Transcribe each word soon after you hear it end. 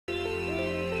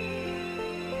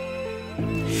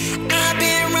I've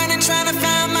been running trying to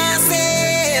find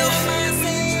myself.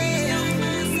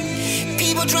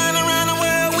 People driving around the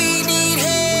world, we need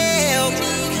help.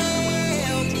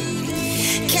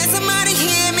 Can somebody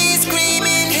hear me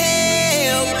screaming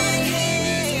help?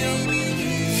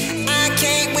 I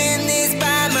can't win this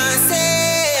by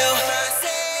myself.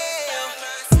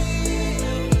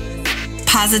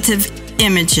 Positive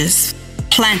images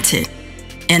planted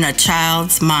in a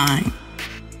child's mind,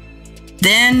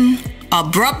 then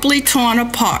abruptly torn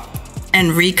apart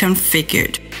and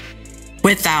reconfigured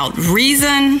without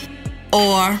reason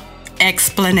or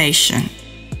explanation.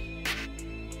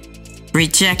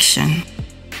 Rejection,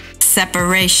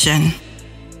 separation,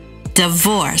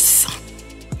 divorce,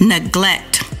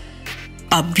 neglect,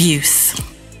 abuse.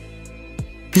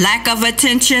 Lack of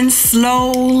attention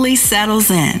slowly settles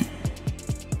in.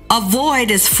 A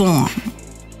void is formed,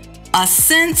 a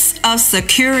sense of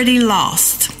security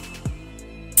lost.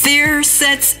 Fear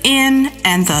sets in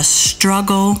and the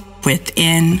struggle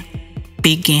within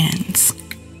begins.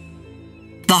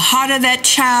 The heart of that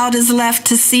child is left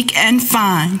to seek and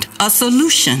find a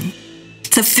solution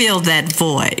to fill that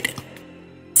void.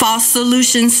 False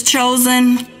solutions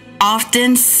chosen,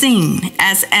 often seen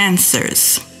as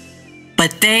answers,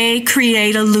 but they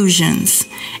create illusions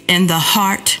in the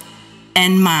heart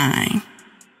and mind.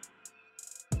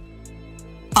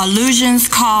 Illusions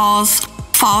cause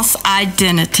false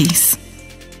identities.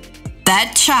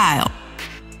 That child,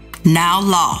 now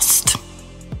lost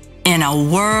in a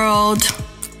world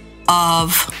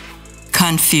of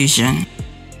confusion.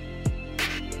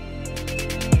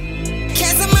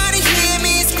 Can somebody hear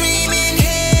me screaming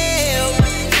help?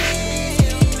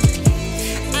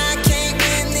 I can't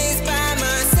win this by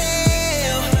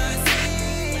myself.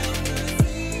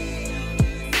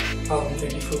 Father, we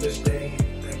thank you for this day.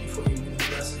 Thank you for your many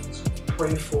blessings. We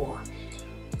pray for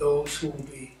those who will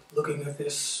be looking at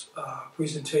this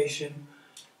presentation.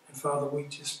 And Father, we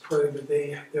just pray that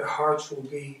their hearts will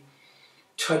be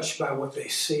touched by what they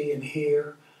see and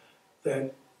hear,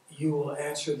 that you will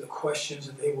answer the questions,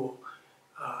 and they will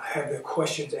have their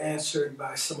questions answered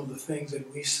by some of the things that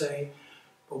we say.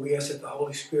 But we ask that the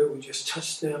Holy Spirit would just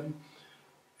touch them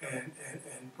and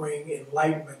bring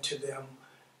enlightenment to them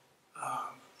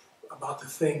about the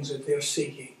things that they're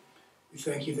seeking. We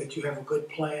thank you that you have a good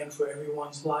plan for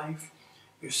everyone's life.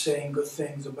 You're saying good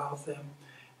things about them.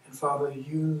 And Father,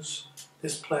 use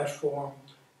this platform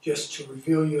just to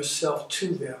reveal yourself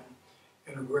to them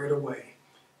in a greater way.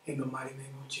 In the mighty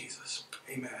name of Jesus.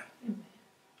 Amen.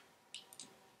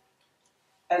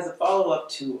 As a follow-up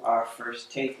to our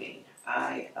first taping,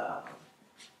 I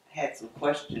had some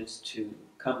questions to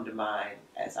come to mind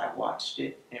as I watched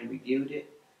it and reviewed it,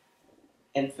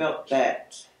 and felt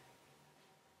that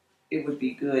it would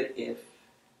be good if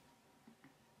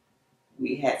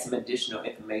we had some additional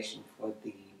information for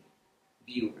the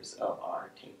viewers of our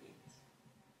tapings.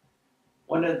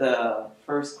 One of the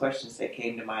first questions that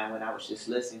came to mind when I was just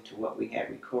listening to what we had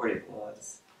recorded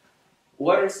was,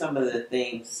 what are some of the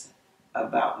things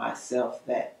about myself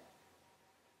that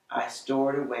I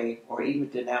stored away or even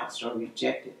denounced or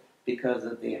rejected because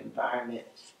of the environment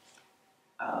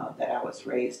that I was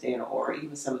raised in, or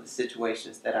even some of the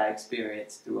situations that I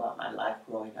experienced throughout my life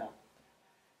growing up?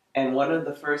 And one of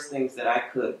the first things that I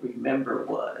could remember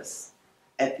was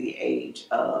at the age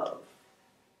of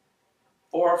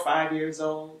 4 or 5 years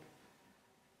old,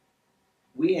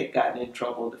 we had gotten in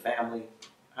trouble, the family.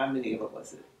 How many of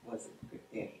us was it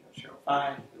in here? Sure,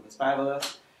 5. It was 5 of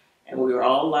us. And we were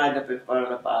all lined up in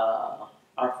front of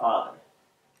our father.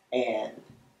 And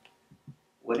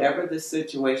whatever the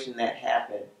situation that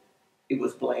happened, it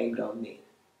was blamed on me.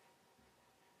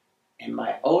 And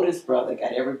my oldest brother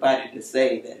got everybody to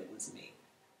say that it was me.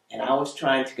 And I was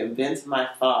trying to convince my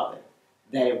father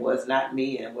that it was not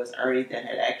me and it was Ernie that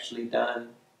had actually done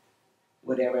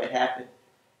whatever had happened.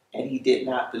 And he did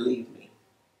not believe me.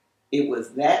 It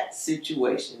was that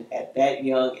situation at that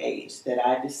young age that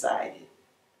I decided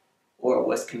or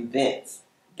was convinced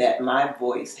that my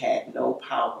voice had no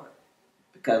power,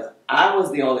 because I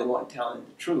was the only one telling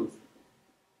the truth,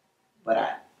 but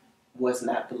I was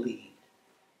not believed.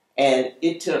 And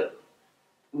it took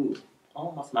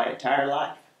almost my entire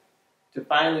life to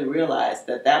finally realize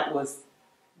that that was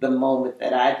the moment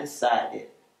that I decided,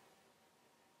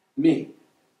 me,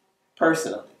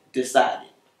 personally, decided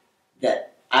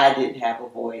that I didn't have a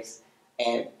voice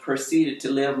and proceeded to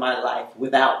live my life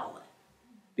without one,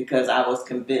 because I was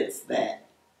convinced that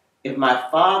if my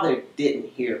father didn't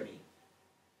hear me,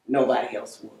 nobody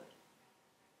else would.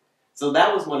 So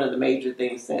that was one of the major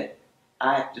things that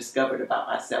I discovered about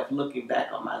myself looking back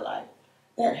on my life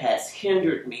that has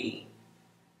hindered me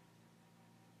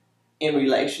in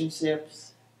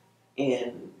relationships,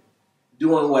 in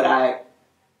doing what I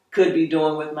could be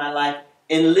doing with my life,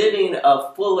 in living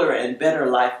a fuller and better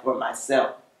life for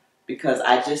myself, because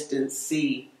I just didn't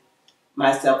see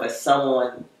myself as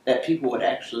someone that people would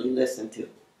actually listen to.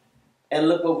 And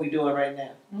look what we're doing right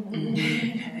now.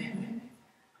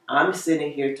 I'm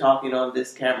sitting here talking on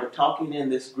this camera, talking in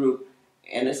this group,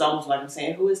 and it's almost like I'm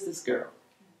saying, who is this girl?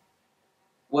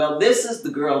 Well, this is the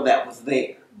girl that was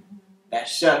there, that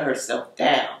shut herself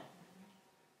down.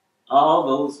 All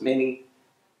those many,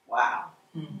 wow.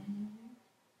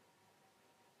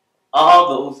 All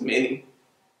those many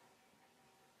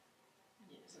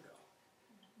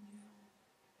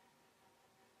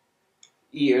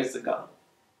years ago.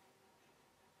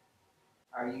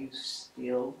 Are you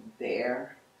still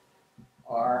there,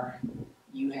 or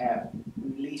you have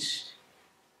released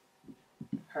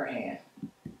her hand?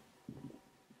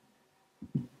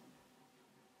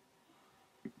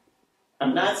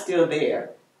 I'm not still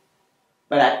there,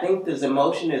 but I think this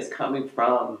emotion is coming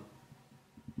from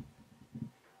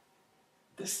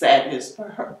the sadness for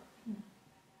her.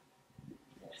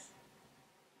 Yes.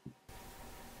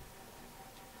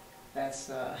 That's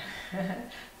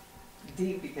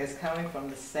deep, because coming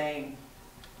from the same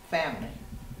family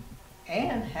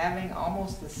and having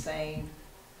almost the same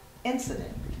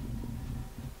incident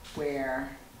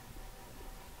where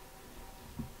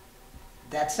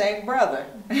that same brother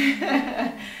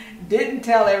didn't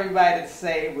tell everybody to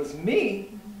say it was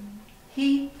me.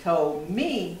 He told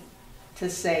me to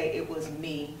say it was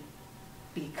me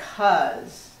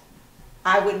because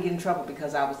I wouldn't get in trouble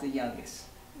because I was the youngest.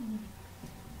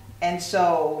 And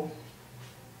so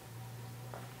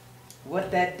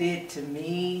what that did to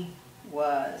me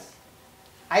was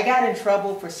I got in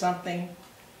trouble for something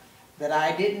that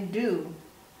I didn't do,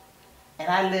 and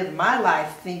I lived my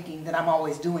life thinking that I'm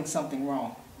always doing something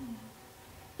wrong.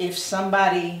 If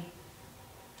somebody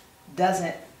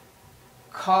doesn't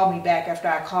call me back after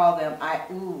I call them, I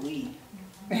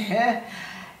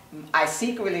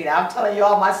secretly, I'm telling you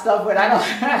all my stuff, but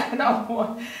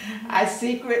I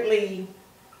secretly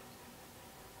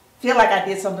feel like I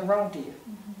did something wrong to you.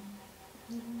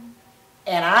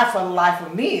 And for the life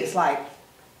of me, it's like,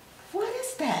 what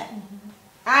is that?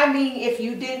 I mean, if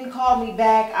you didn't call me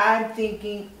back, I'm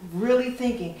thinking, really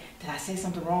thinking, did I say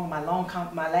something wrong in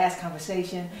my last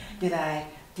conversation? They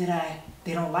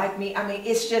don't like me? I mean,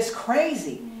 it's just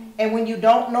crazy. And when you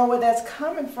don't know where that's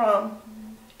coming from,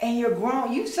 and you're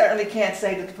grown, you certainly can't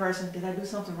say to the person, did I do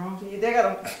something wrong to you? They're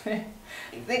going to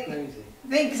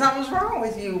think something's wrong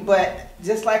with you. But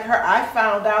just like her, I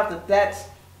found out that's,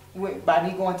 by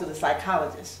me going to the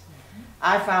psychologist,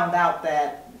 I found out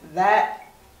that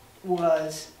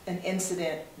was an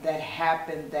incident that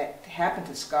happened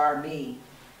to scar me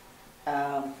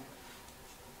back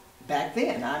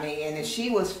then. I mean, and if she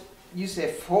was, you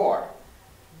said 4.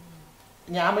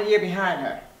 Yeah, I'm a year behind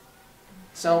her.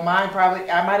 So mine probably,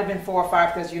 I might have been 4 or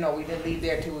 5 because, we didn't leave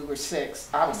there till we were 6.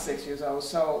 I was 6 years old.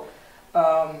 So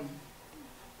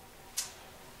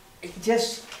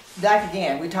just back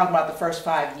again, we talk about the first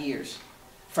 5 years,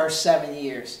 first 7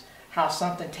 years, how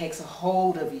something takes a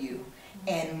hold of you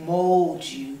and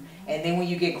molds you. And then when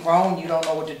you get grown, you don't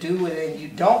know what to do with it, and you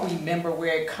don't remember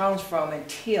where it comes from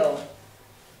until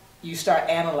you start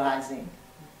analyzing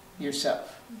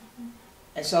yourself.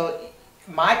 And so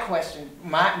my question,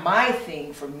 my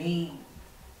thing for me,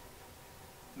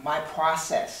 my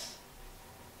process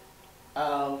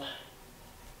of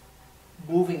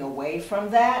moving away from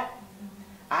that,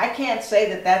 I can't say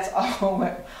that that's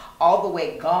all the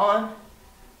way gone,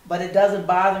 but it doesn't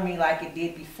bother me like it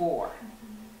did before.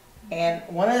 And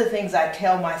one of the things I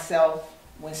tell myself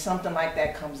when something like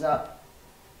that comes up,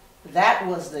 that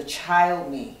was the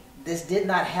child me. This did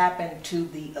not happen to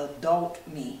the adult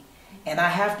me. And I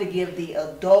have to give the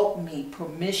adult me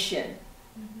permission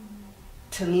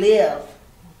to live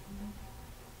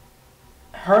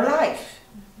her life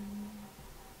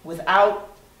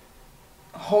without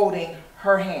holding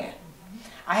her hand.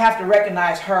 I have to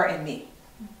recognize her and me.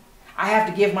 I have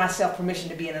to give myself permission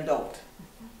to be an adult.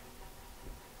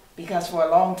 Because for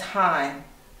a long time,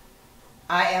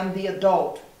 I am the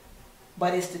adult,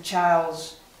 but it's the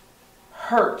child's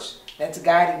hurts that's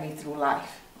guiding me through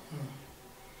life.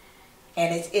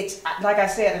 And it's like I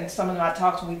said in some of my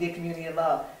talks when we did Community of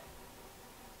Love,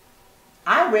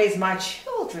 I raised my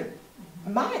children.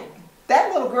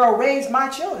 That little girl raised my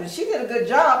children. She did a good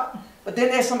job, but then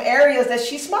there's some areas that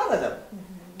she smothered them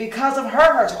because of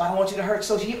her hurts. Oh, I don't want you to hurt.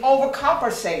 So she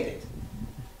overcompensated.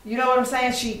 You know what I'm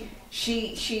saying?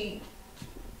 She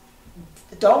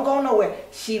don't go nowhere.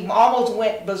 She almost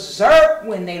went berserk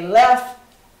when they left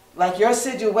Like your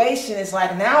situation is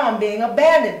like, now I'm being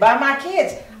abandoned by my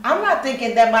kids. I'm not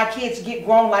thinking that my kids get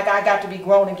grown like I got to be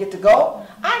grown and get to go.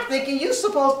 I'm thinking you're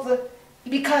supposed to,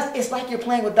 because it's like you're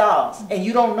playing with dolls and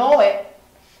you don't know it.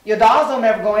 Your dolls don't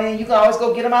ever go in and you can always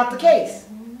go get them out the case.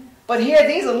 But here,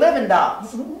 these are living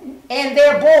dolls. And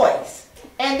they're boys.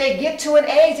 And they get to an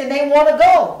age and they want to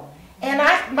go. And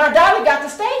my daughter got to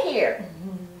stay here.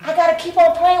 I got to keep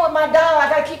on playing with my doll. I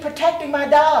got to keep protecting my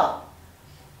doll.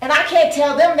 And I can't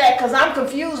tell them that because I'm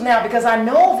confused now because I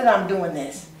know that I'm doing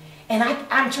this. And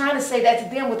I'm trying to say that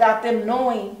to them without them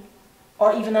knowing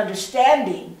or even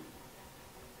understanding.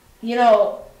 You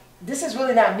know, this is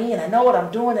really not me and I know what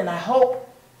I'm doing and I hope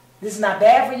this is not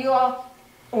bad for you all.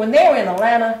 When they were in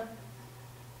Atlanta,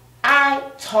 I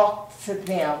talked to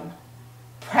them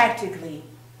practically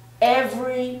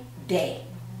every day.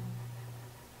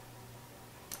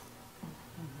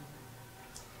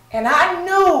 And I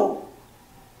knew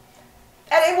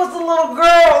that it was a little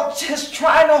girl just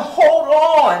trying to hold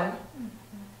on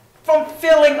from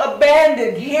feeling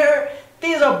abandoned. Here,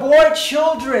 these are boy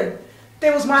children.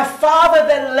 There was my father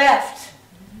that left.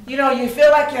 You know, you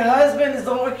feel like your husband is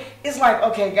the Lord. It's like,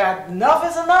 okay, God, enough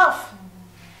is enough.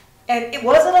 And it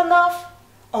wasn't enough,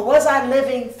 or was I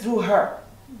living through her?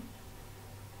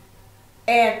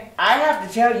 And I have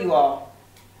to tell you all,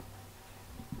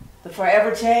 the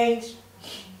forever change,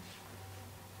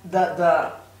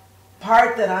 the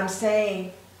part that I'm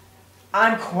saying,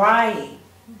 I'm crying.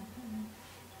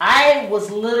 I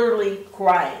was literally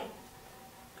crying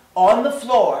on the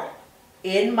floor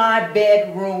in my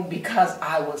bedroom because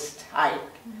I was tired.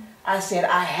 I said,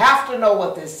 I have to know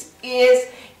what this is.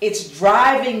 It's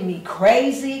driving me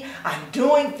crazy. I'm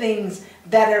doing things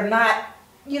that are not,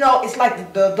 you know, it's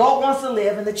like the adult wants to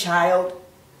live and the child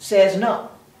says no.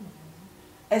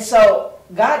 And so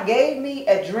God gave me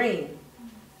a dream,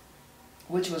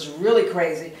 which was really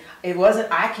crazy. It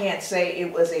wasn't, I can't say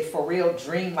it was a for real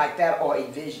dream like that or a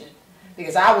vision.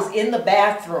 Because I was in the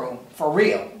bathroom, for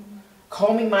real,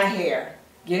 combing my hair,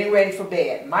 getting ready for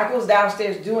bed. Michael was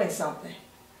downstairs doing something.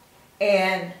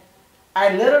 And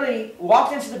I literally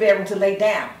walked into the bedroom to lay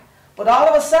down. But all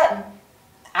of a sudden,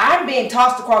 I'm being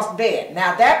tossed across the bed.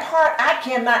 Now that part, I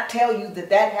cannot tell you that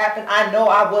that happened. I know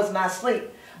I was not asleep.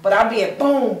 But I'm being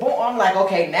boom, boom. I'm like,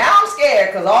 okay, now I'm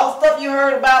scared because all the stuff you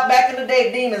heard about back in the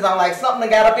day, demons, I'm like, something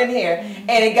got up in here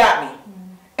and it got me.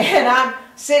 And I'm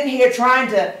sitting here trying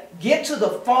to get to the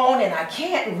phone and I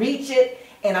can't reach it.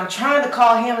 And I'm trying to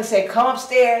call him and say, come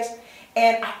upstairs.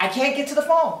 And I can't get to the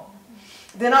phone.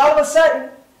 Then all of a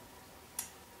sudden,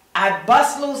 I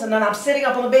bust loose and then I'm sitting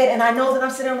up on the bed and I know that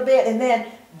I'm sitting on the bed. And then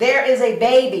there is a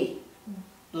baby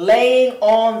laying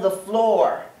on the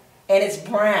floor and it's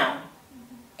brown.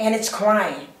 And it's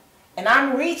crying. And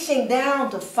I'm reaching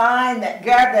down to find that,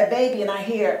 grab that baby, and I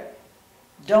hear,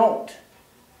 don't.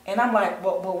 And I'm like,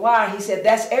 but why? He said,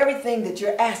 that's everything that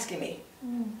you're asking me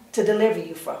to deliver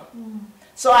you from.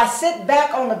 So I sit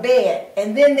back on the bed,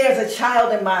 and then there's a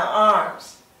child in my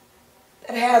arms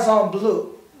that has on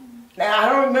blue. Now, I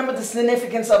don't remember the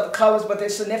significance of the colors, but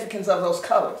there's significance of those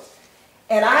colors.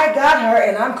 And I got her,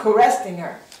 and I'm caressing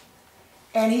her.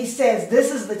 And he says, this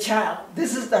is the child.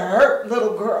 This is the hurt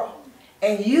little girl.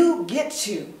 And you get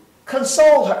to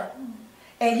console her.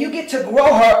 And you get to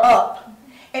grow her up.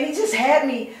 And he just had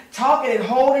me talking and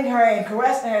holding her and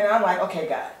caressing her. And I'm like, okay,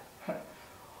 God,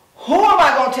 who am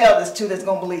I going to tell this to that's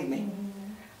going to believe me?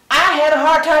 I had a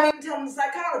hard time even telling the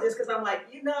psychologist because I'm like,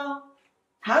 you know,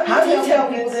 how do you tell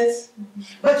people this?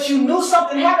 But you knew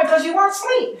something happened because you weren't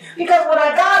asleep. Because when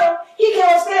I got him, he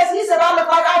came upstairs and he said, I look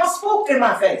like I was spooked in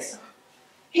my face.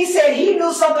 He said he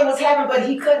knew something was happening, but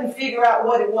he couldn't figure out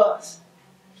what it was.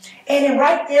 And then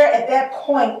right there at that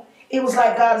point, it was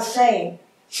like God is saying,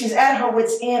 she's at her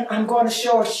wit's end. I'm going to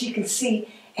show her she can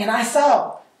see. And I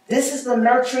saw, this is the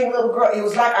nurturing little girl. It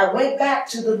was like I went back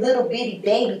to the little bitty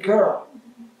baby girl.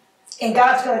 And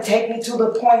God's going to take me to the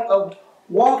point of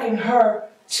walking her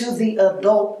to the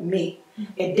adult me.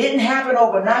 It didn't happen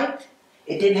overnight.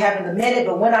 It didn't happen in a minute.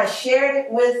 But when I shared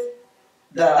it with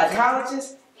the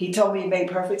psychologist, he told me it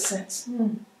made perfect sense.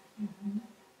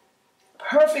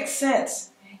 Perfect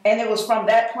sense. And it was from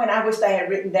that point I wished I had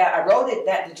written down. I wrote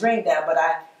the dream down, but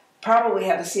I probably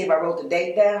have to see if I wrote the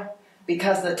date down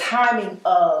because the timing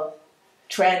of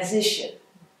transition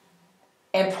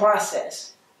and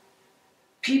process.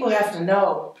 People have to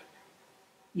know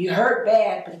you hurt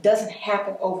bad, but it doesn't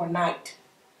happen overnight.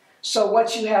 So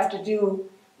what you have to do,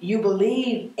 you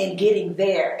believe in getting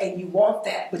there and you want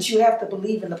that, but you have to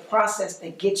believe in the process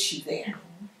that gets you there.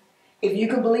 If you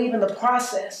can believe in the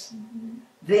process,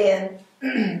 then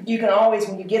you can always,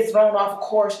 when you get thrown off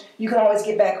course, you can always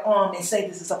get back on and say,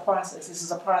 this is a process, this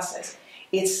is a process.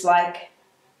 It's like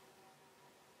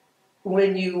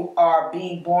when you are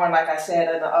being born, like I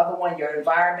said, and the other one, your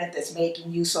environment that's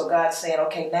making you, so God's saying,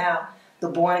 okay, now the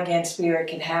born again spirit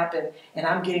can happen, and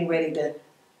I'm getting ready to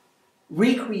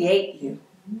recreate you.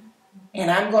 And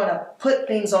I'm going to put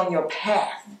things on your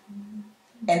path.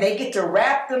 And they get to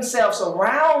wrap themselves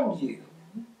around you.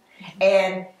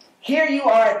 And here you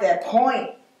are at that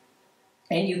point,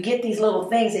 and you get these little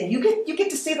things, and you get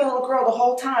to see the little girl the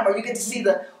whole time, or you get to see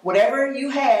the whatever you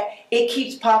had, it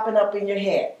keeps popping up in your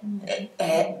head.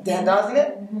 Doesn't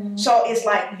it? So it's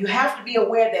like you have to be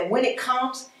aware that when it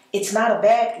comes, it's not a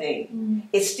bad thing.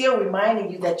 It's still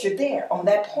reminding you that you're there on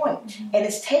that point. And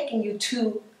it's taking you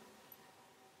to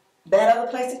that other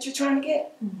place that you're trying to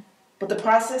get. But the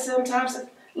process sometimes is,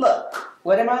 look,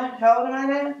 what am I? How old am I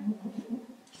now?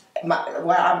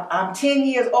 I'm 10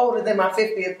 years older than my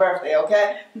 50th birthday,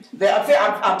 okay?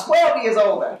 I'm 12 years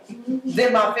older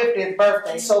than my 50th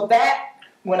birthday. So that,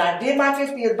 when I did my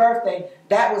 50th birthday,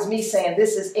 that was me saying,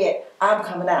 this is it. I'm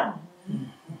coming out.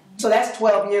 So that's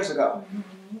 12 years ago.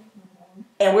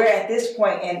 And we're at this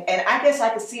point, and I guess I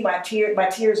could see my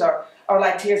tears are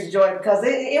like tears of joy, because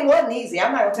it wasn't easy.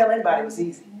 I'm not going to tell anybody it was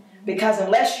easy. Because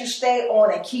unless you stay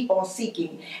on and keep on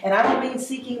seeking, and I don't mean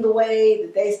seeking the way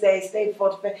that they stay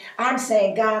before the faith. I'm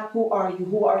saying, God, who are you?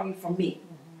 Who are you for me?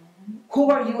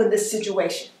 Who are you in this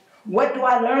situation? What do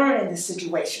I learn in this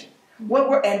situation?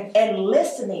 And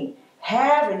listening,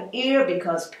 have an ear,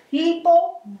 because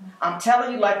people, I'm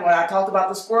telling you, like when I talked about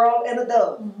the squirrel and the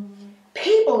dove,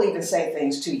 people even say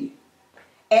things to you.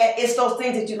 And it's those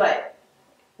things that you like,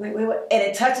 wait, and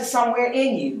it touches somewhere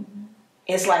in you.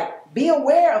 It's like, be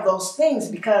aware of those things,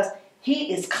 because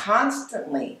he is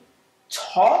constantly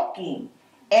talking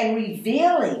and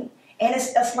revealing. And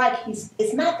it's like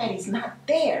it's not that he's not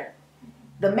there.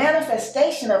 The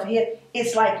manifestation of him,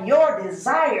 it's like your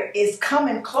desire is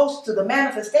coming close to the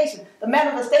manifestation. The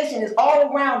manifestation is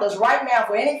all around us right now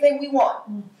for anything we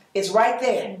want. It's right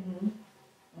there.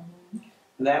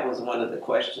 That was one of the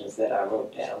questions that I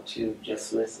wrote down too,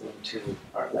 just listening to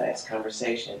our last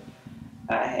conversation.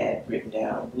 I had written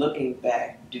down, looking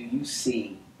back, do you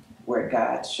see where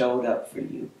God showed up for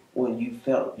you when you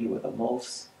felt you were the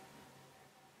most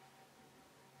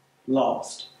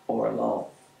lost or alone?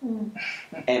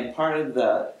 And part of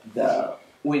the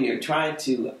when you're trying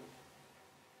to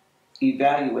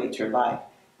evaluate your life,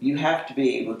 you have to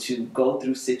be able to go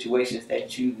through situations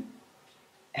that you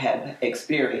have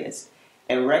experienced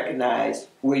and recognize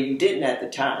where you didn't at the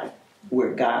time,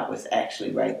 where God was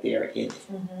actually right there in it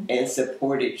and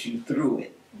supported you through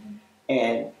it.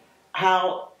 And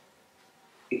how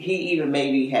he even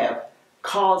maybe have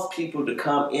caused people to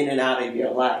come in and out of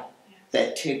your life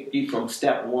that take you from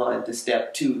step 1 to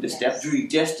step 2 to step 3,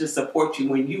 just to support you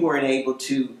when you weren't able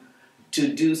to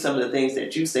do some of the things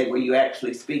that you say, where you're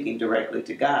actually speaking directly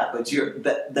to God. But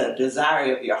the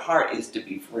desire of your heart is to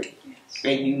be free.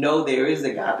 And you know there is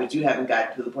a God, but you haven't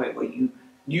gotten to the point where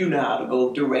you know how to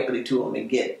go directly to him and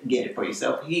get it for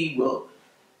yourself. He will,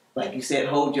 like you said,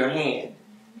 hold your hand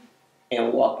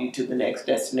and walk you to the next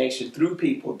destination through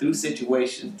people, through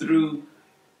situations, through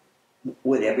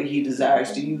whatever he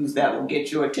desires to use that will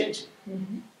get your attention.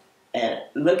 And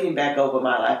looking back over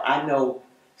my life, I know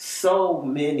so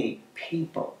many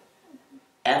people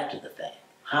after the fact,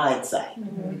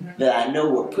 hindsight, that I know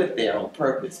were put there on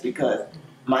purpose, because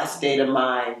my state of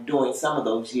mind during some of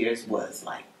those years was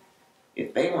like,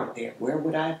 if they weren't there, where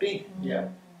would I be? Yeah.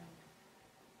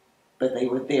 But they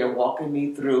were there walking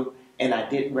me through, and I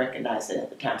didn't recognize it at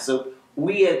the time. So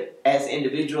we as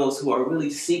individuals who are really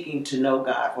seeking to know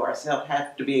God for ourselves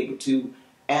have to be able to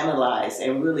analyze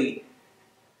and really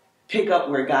pick up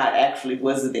where God actually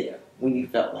was there when you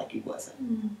felt like he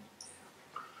wasn't.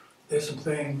 There's some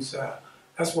things,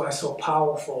 that's why it's so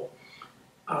powerful.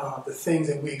 The things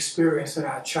that we experienced in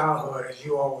our childhood, as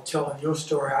you all were telling your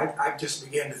story, I just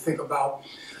began to think about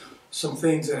some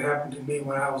things that happened to me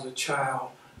when I was a child.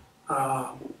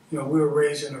 We were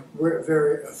raised in a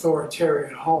very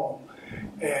authoritarian home,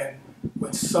 and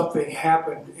when something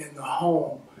happened in the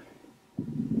home,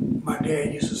 my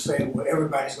dad used to say, well,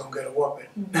 everybody's going to get a whooping.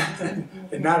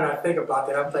 And now that I think about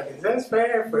that, I'm thinking, is that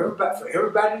fair for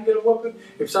everybody to get a whooping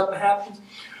if something happens?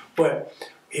 But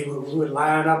we would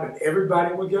line up and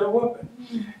everybody would get a whooping.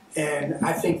 And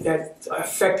I think that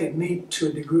affected me to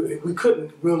a degree. We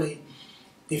couldn't really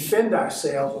defend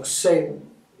ourselves or say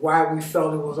why we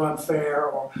felt it was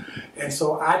unfair. And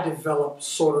so I developed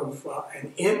sort of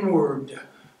an inward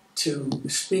to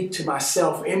speak to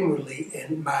myself inwardly,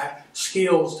 and my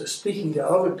skills to speaking to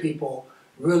other people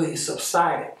really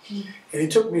subsided. And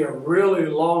it took me a really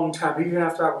long time, even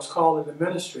after I was called into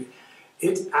ministry.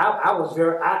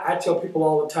 I tell people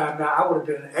all the time now, I would have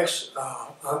been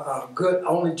a good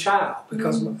only child,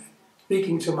 because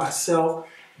speaking to myself,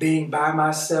 being by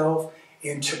myself,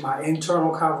 into my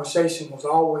internal conversation was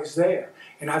always there.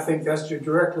 And I think that's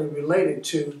directly related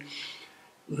to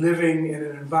living in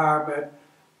an environment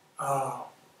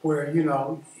where, you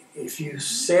know, if you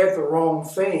said the wrong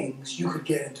things, you could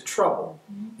get into trouble.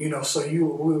 You know, so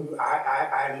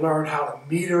I learned how to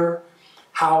meter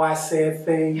how I said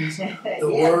things,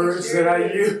 the words that I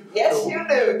use. Yes, you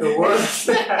do. The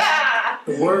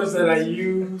words that I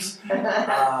use.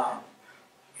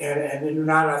 And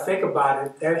now that I think about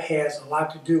it, that has a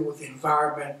lot to do with the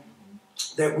environment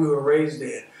that we were raised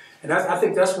in. And I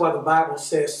think that's why the Bible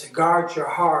says to guard your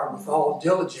heart with all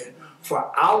diligence,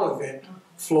 for out of it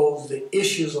flows the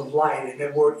issues of life. And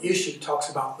that word issue talks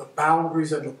about the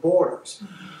boundaries and the borders.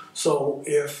 So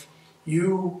if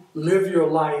you live your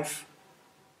life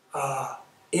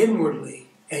inwardly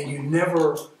and you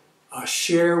never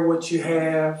share what you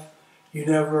have, you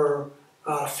never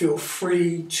feel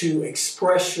free to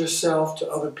express yourself to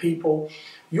other people,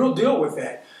 you'll deal with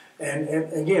that. And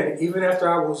again, even after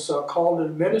I was called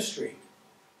into ministry,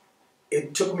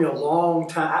 it took me a long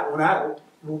time.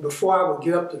 Before I would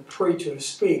get up to preach or to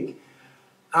speak,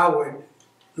 I would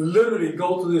literally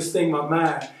go through this thing in my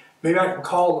mind. Maybe I can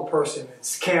call the person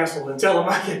and cancel and tell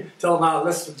them,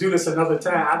 let's do this another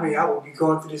time. I mean, I would be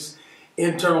going through this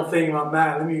internal thing in my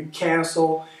mind. Let me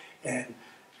cancel, and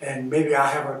maybe I'll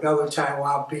have another time where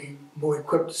I'll be more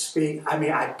equipped to speak. I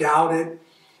mean, I doubt it.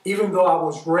 Even though I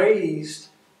was raised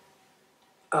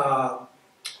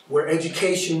where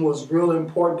education was really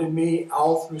important to me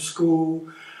all through school.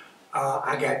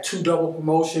 I got 2 double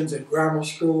promotions in grammar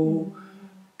school,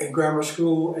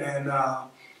 and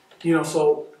you know,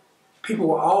 so people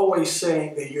were always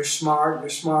saying that you're smart,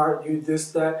 you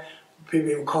this, that.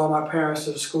 People would call my parents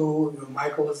to the school, you know,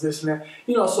 Michael is this and that.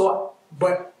 You know, so,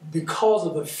 but because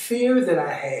of the fear that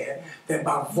I had, that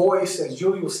my voice, as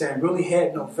Julie was saying, really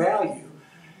had no value,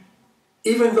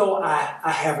 even though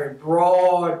I have a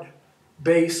broad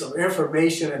base of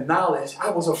information and knowledge,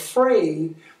 I was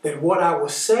afraid that what I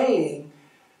was saying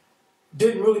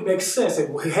didn't really make sense. It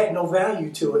had no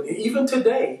value to it. And even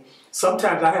today,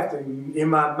 sometimes I have to, in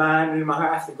my mind, in my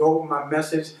heart, I have to go over my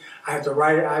message. I have to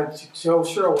write it. I'm so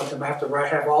sure with them. I have to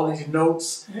have all these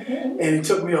notes. And it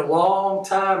took me a long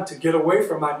time to get away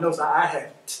from my notes. I had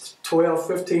 12,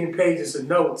 15 pages of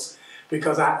notes,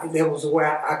 because that was the way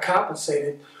I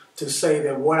compensated to say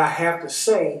that what I have to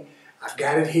say, I've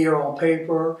got it here on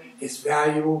paper. It's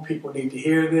valuable. People need to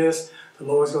hear this. The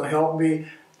Lord's going to help me.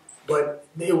 But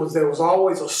there was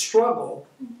always a struggle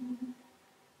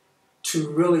to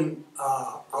really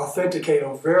authenticate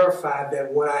or verify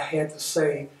that what I had to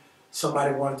say,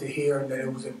 somebody wanted to hear and that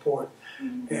it was important.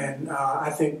 And I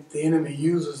think the enemy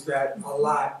uses that a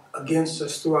lot against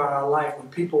us throughout our life. When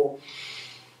people,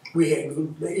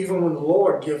 even when the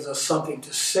Lord gives us something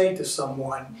to say to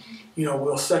someone, you know,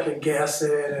 we'll second guess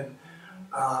it, and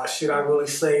should I really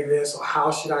say this, or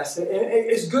how should I say it?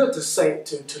 And it's good to say,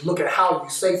 to look at how you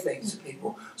say things to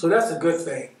people. So that's a good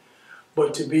thing.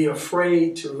 But to be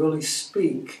afraid to really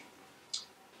speak,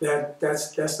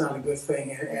 that's not a good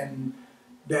thing. And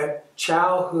that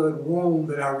childhood wound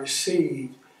that I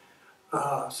received,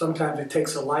 sometimes it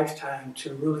takes a lifetime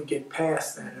to really get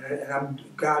past that. And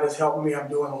God has helped me. I'm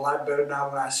doing a lot better now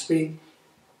when I speak.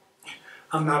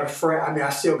 I'm not afraid. I mean, I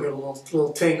still get a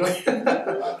little tingly.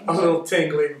 A little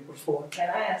tingly before. Can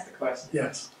I ask the question?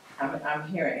 Yes. I'm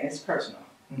hearing, and it's personal.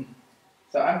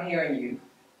 So I'm hearing you,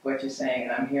 what you're saying,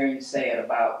 and I'm hearing you say it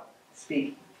about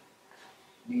speaking.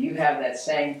 Do you have that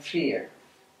same fear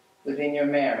within your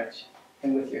marriage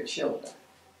and with your children?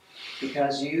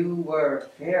 Because you were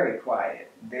very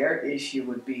quiet. Their issue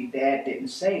would be, Dad didn't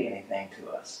say anything to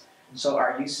us. So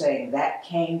are you saying that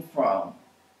came from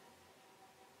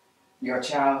your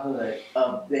childhood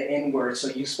of the N-word? So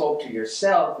you spoke to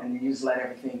yourself and you just let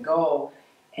everything go.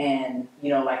 And, you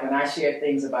know, like when I share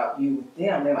things about you with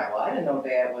them, they're like, well, I didn't know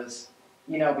Dad was,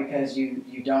 you know, because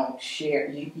you don't share,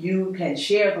 you can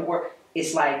share the word.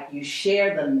 It's like you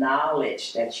share the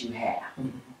knowledge that you have.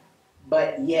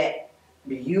 But yet,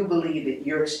 do you believe that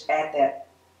you're at that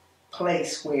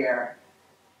place where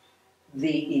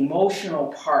the emotional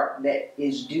part that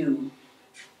is due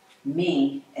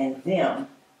me and them,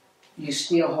 you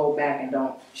still hold back and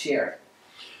don't share it?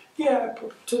 Yeah,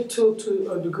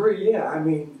 to a degree, yeah. I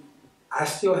mean, I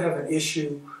still have an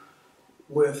issue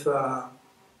with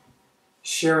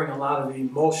sharing a lot of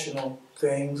emotional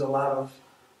things, a lot of,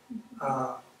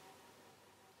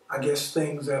 I guess,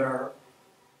 things that are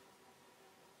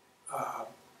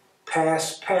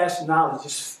past knowledge,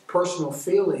 just personal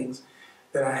feelings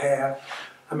that I have.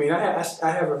 I mean, I still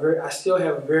have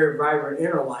a very vibrant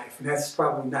inner life, and that's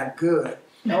probably not good.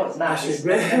 No, it's not.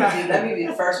 Let me be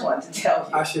the first one to tell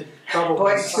you. I should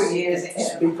probably 42 years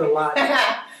speak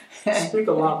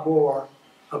a lot more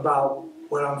about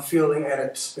what I'm feeling at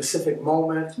a specific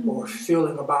moment, or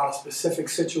feeling about a specific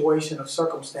situation or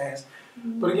circumstance.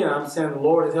 But again, I'm saying the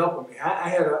Lord is helping me.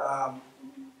 I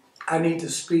need to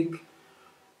speak,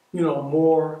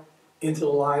 more into the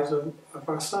lives of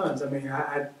our sons. I mean,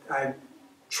 I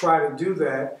try to do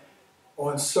that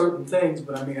on certain things,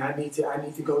 but I mean, I need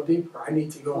to go deeper. I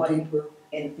need to go deeper.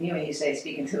 And you say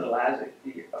speaking to the lives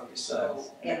of your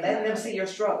sons, and letting them see your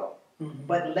struggle,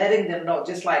 but letting them know,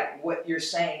 just like what you're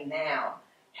saying now,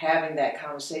 having that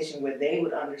conversation where they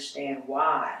would understand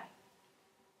why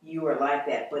you are like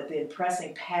that, but then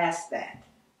pressing past that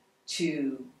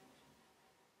to,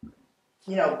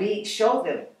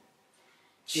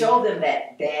 show them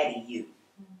that daddy you.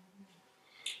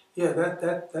 Yeah,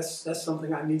 that's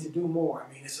something I need to do more.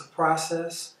 I mean, it's a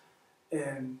process,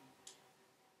 and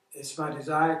it's my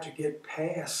desire to get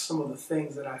past some of the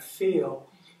things that I feel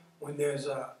when there's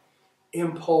a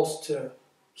impulse to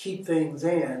keep things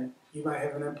in. You might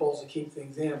have an impulse to keep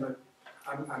things in, but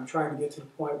I'm trying to get to the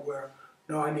point where,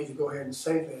 no, I need to go ahead and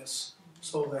say this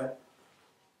so that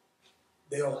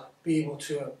they'll be able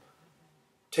to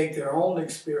take their own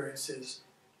experiences,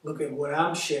 look at what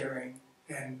I'm sharing,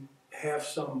 and have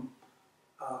some,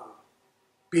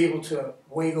 be able to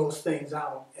weigh those things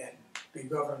out and be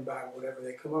governed by whatever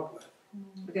they come up with.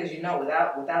 Because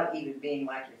without even being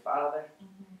like your father,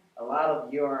 a lot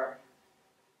of your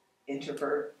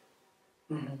introvert,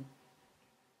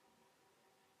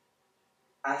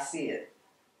 I see it.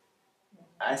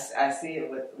 I see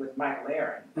it with Michael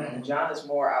Aaron. And John is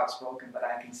more outspoken, but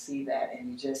I can see that.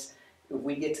 And if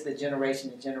we get to the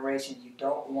generation, you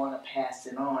don't want to pass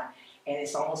it on. And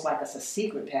it's almost like it's a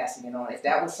secret passing it on. If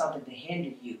that was something to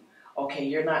hinder you, okay,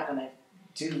 you're not going to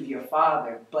do your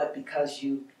father, but because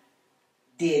you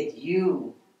did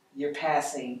you're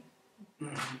passing.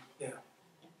 Yeah.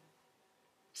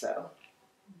 So.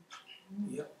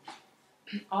 Yep.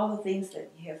 All the things that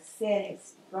you have said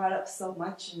has brought up so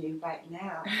much in me right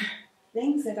now.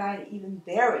 Things that I even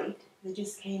buried that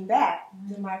just came back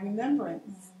to my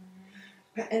remembrance.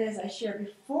 And as I shared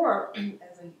before,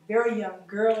 as a very young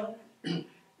girl,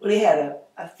 really had an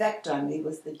effect on me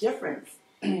was the difference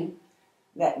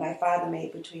that my father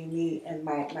made between me and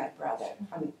my brother.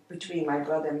 I mean, between my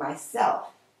brother and myself.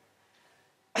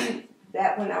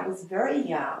 That when I was very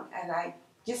young, and I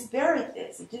just buried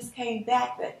this, it just came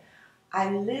back that I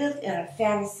lived in a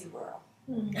fantasy world.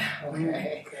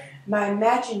 Okay. My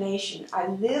imagination, I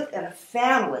lived in a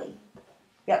family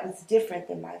that was different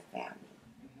than my family.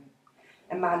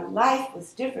 And my life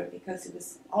was different because it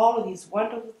was all of these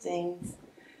wonderful things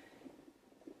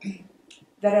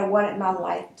that I wanted my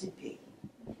life to be.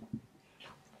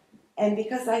 And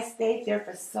because I stayed there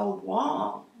for so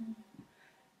long,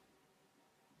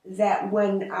 that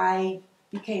when I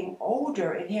became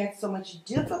older and had so much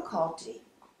difficulty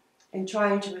in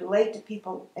trying to relate to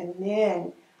people and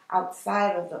men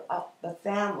outside of the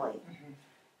family,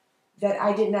 that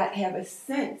I did not have a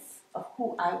sense of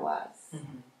who I was.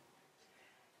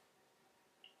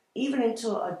 Even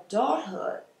until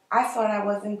adulthood, I thought I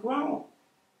wasn't grown.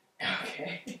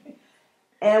 Okay.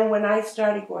 And when I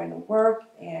started going to work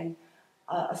and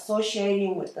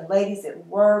associating with the ladies at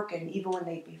work, and even when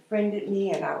they befriended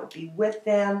me and I would be with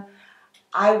them,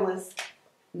 I was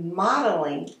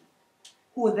modeling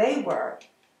who they were,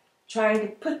 trying to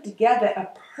put together a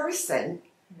person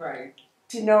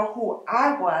to know who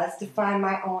I was, to find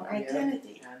my own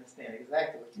identity. I understand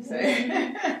exactly what you're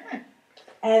saying.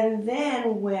 And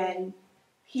then when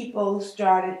people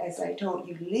started, as I told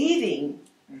you, leaving,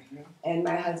 and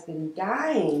my husband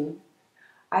dying,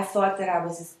 I thought that I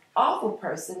was this awful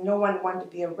person. No one wanted to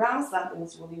be around. Something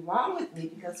was really wrong with me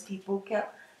because people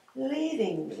kept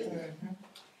leaving me.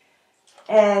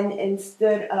 And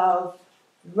instead of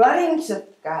running to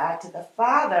God, to the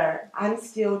Father, I'm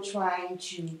still trying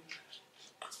to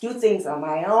do things on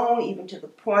my own, even to the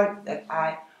point that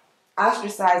I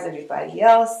ostracized everybody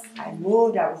else. I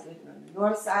moved. I was living on the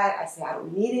north side. I said, I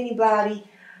don't need anybody.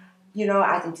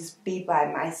 I can just be by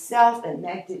myself, and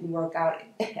that didn't work out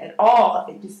at all.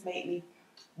 It just made me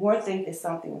more think that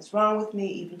something was wrong with me,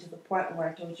 even to the point where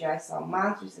I told you I saw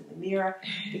monsters in the mirror,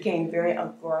 became very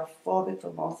agoraphobic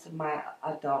for most of my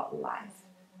adult life.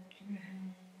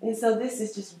 And so this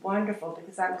is just wonderful,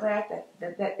 because I'm glad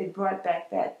that it brought back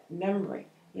that memory,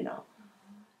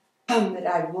 that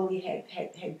I really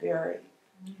had buried.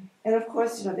 And of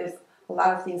course, there's a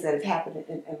lot of things that have happened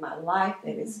in my life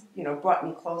that has, brought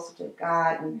me closer to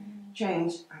God and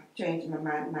changed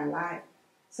my life.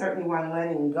 Certainly want to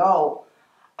letting go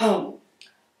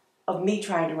of me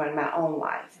trying to run my own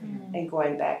life and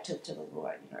going back to the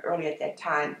Lord. Early at that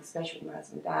time, especially when my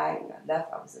husband died and I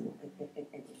left, I was in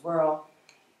the world,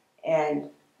 and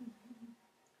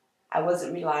I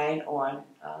wasn't relying on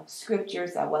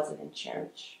scriptures. I wasn't in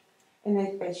church.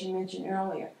 And as you mentioned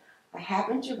earlier, I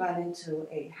happened to run into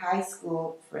a high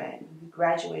school friend. We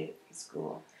graduated from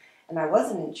school, and I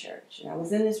wasn't in church, and I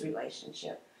was in this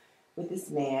relationship with this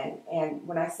man. And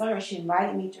when I saw her, she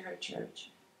invited me to her church,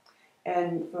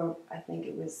 and I think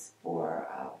it was for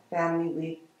family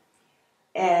week.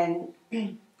 And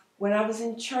when I was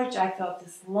in church, I felt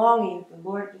this longing. The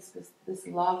Lord was this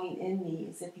longing in me,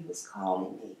 as if He was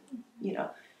calling me,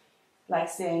 like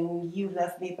saying, "You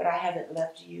left me, but I haven't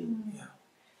left you." Yeah.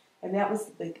 And that was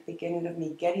the beginning of me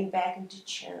getting back into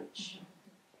church.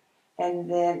 And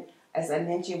then, as I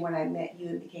mentioned, when I met you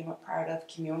and became a part of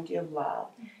Community of Love,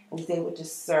 I was able to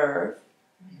serve,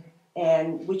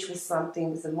 and which was a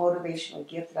motivational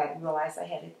gift that I realized I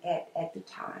had at the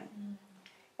time.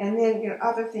 And then,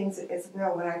 other things as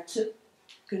well, when I took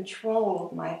control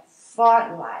of my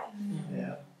thought life.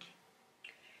 Yeah.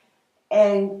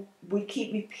 And would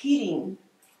keep repeating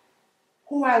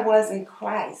who I was in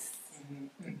Christ.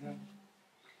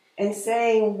 And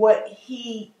saying what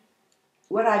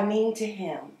I mean to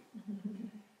Him,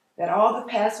 that all the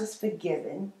past was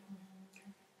forgiven,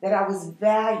 that I was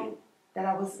valued, that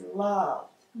I was loved,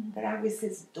 that I was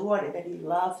His daughter, that He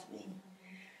loved me.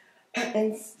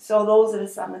 And so those are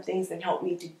some of the things that helped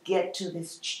me to get to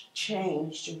this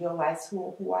change, to realize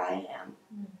who I am.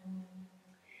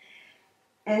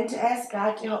 And to ask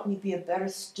God to help me be a better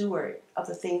steward of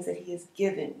the things that He has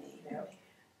given me.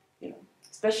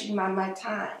 Especially my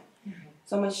time.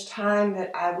 So much time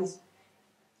that I was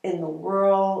in the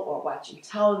world or watching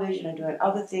television or doing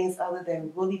other things other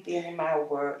than really being in my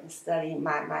word and studying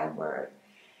my word.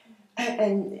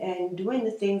 And doing the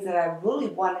things that I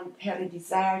really had a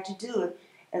desire to do.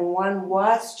 And one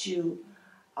was to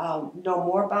know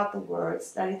more about the word,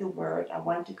 study the word. I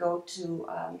wanted to go to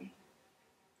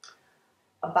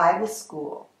a Bible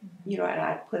school, and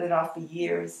I put it off for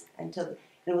years until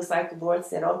it was like the Lord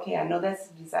said, "Okay, I know that's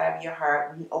the desire of your heart."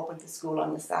 And He opened the school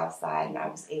on the south side, and I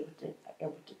was able to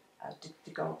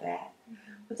go back.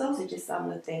 But those are just some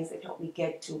of the things that helped me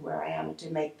get to where I am, and to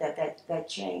make that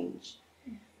change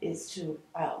is to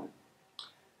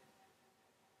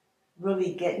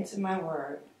really get into my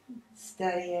word,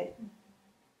 study it,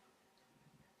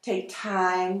 take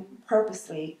time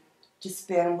purposely to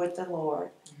spend with the Lord.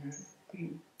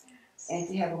 And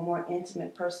to have a more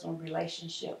intimate, personal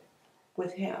relationship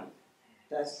with Him.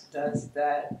 Does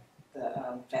that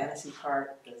the fantasy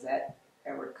part, does that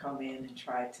ever come in and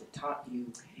try to taunt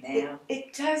you now?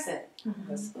 It doesn't.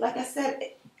 Like I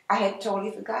said, I had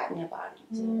totally forgotten about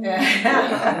it.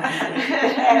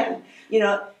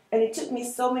 And it took me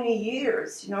so many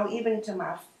years, even into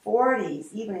my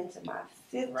 40s, even into my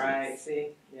 50s. Right, see?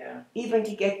 Yeah. Even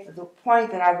to get to the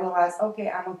point that I realized, okay,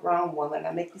 I'm a grown woman.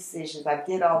 I make decisions. I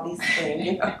did all these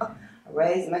things, I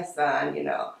raised my son,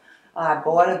 I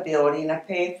bought a building. I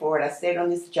paid for it. I stayed on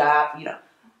this job,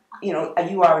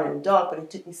 you are an adult, but it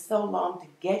took me so long to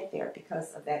get there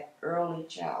because of that early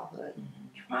childhood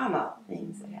trauma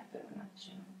things that happened when I was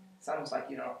young. It's almost like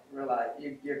you don't realize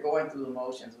you're going through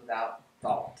emotions without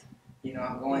thought.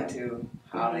 I'm going to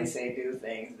how they say do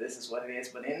things. This is what it is.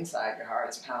 But inside your heart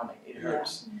is pounding. It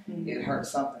hurts. It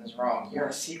hurts. Something's wrong.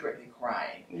 You're secretly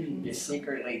crying. You're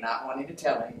secretly not wanting to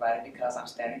tell anybody because I'm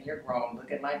standing here grown,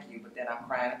 looking like you, but then I'm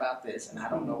crying about this, and I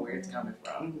don't know where it's coming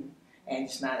from. And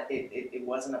it's not. It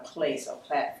wasn't a place or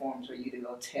platform for you to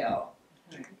go tell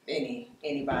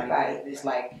anybody. It's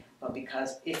like, but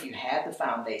because if you had the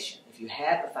foundation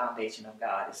of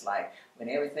God, it's like when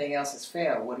everything else has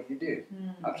failed, what do?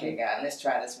 Okay, God, let's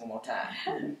try this one more time.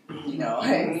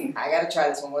 I got to try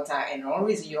this one more time. And the only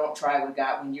reason you don't try with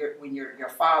God when your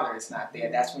father is not there,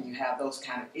 that's when you have those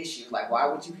kind of issues. Like, why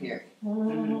would you hear me?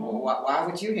 Why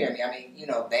would you hear me? I mean,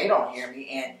 they don't hear me,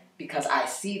 and because I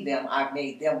see them, I've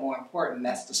made them more important.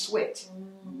 That's the switch.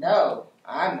 No,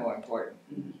 I'm more important.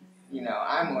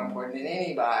 I'm more important than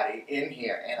anybody in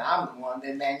here, and I'm the one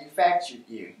that manufactured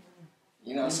you.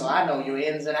 So I know your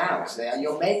ins and outs,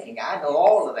 your making. I know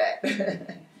all of that.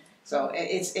 So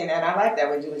and I like that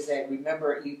when Julie said,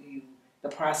 remember the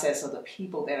process of the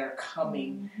people that are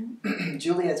coming.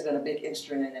 Julie has been a big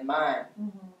instrument in mine,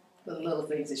 the little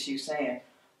things that she was saying.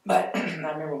 But I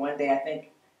remember one day,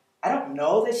 I don't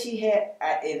know that she had,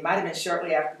 it might have been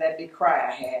shortly after that big cry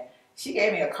I had, She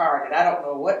gave me a card, and I don't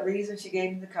know what reason she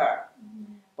gave me the card.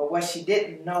 But what she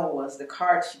didn't know was the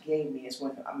card she gave me is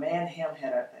when a man and him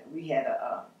we had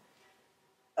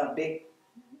a big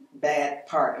bad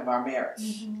part of our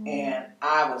marriage, and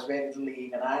I was ready to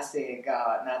leave, and I said,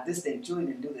 God, now Julie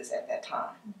didn't do this at that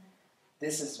time.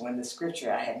 This is when the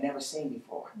scripture I had never seen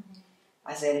before.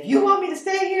 I said, if you want me to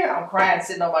stay here, I'm crying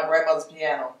sitting on my grandmother's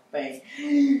piano thing.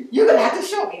 You're gonna have to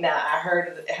show me now. I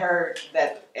heard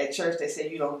that at church they said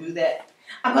you don't do that.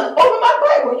 I'm gonna open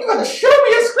my Bible. You're gonna show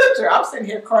me a scripture. I'm sitting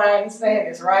here crying, saying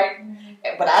it's right,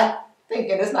 but I'm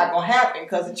thinking it's not gonna happen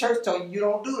because the church told you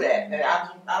don't do that. And I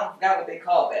forgot what they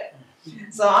call that.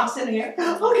 So I'm sitting here.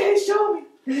 Okay, show me.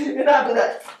 And I do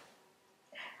that.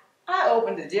 I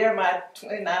opened to Jeremiah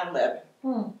 29:11.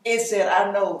 It said,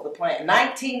 I know the plan.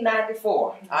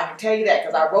 1994. I can tell you that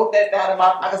because I wrote that down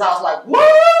because I was like,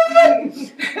 what?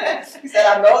 He said,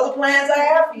 I know the plans I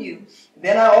have for you.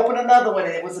 Then I opened another one,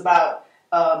 and it was about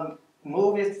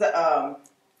movies.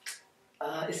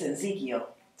 It's Ezekiel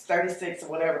 36 or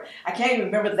whatever. I can't even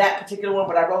remember that particular one,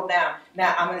 but I wrote down.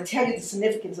 Now, I'm going to tell you the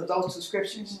significance of those two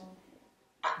scriptures.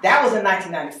 That was in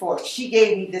 1994. She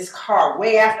gave me this card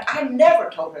way after. I never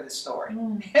told her this story.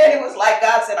 And it was like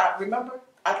God said, I remember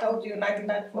I told you in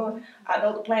 1994, I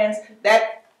know the plans.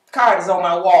 That card is on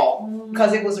my wall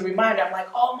because it was a reminder. I'm like,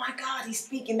 oh my God, he's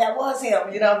speaking. That was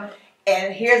him, you know.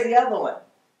 And here's the other one.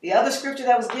 The other scripture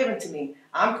that was given to me.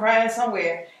 I'm crying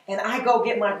somewhere, and I go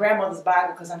get my grandmother's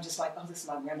Bible because I'm just like, oh, this is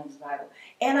my grandmother's Bible.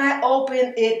 And I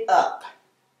open it up.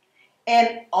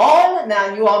 And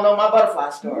now you all know my butterfly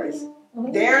stories.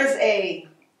 There's a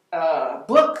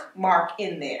bookmark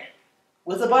in there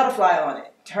with a butterfly on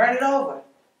it. Turn it over.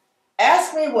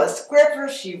 Ask me what scripture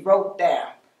she wrote down.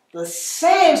 The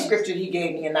same scripture he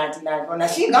gave me in 1994. Now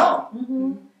she's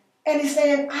gone. And he's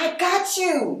saying, I got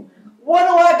you. What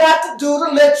do I got to do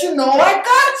to let you know I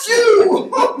got you?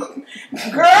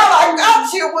 Girl, I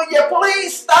got you. Will you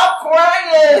please stop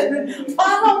crying?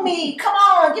 Follow me. Come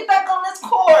on, get back on this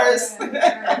course.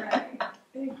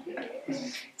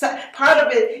 So part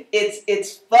of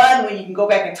it's fun when you can go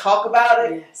back and talk about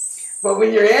it. Yes. But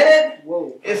when you're in it,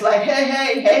 it's like,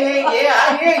 hey, yeah,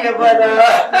 I hear you, but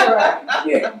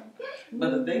yeah.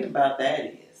 But the thing about that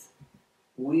is,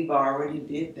 we've already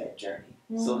did that journey.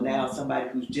 So now somebody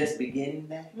who's just beginning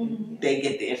that, they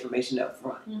get the information up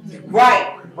front.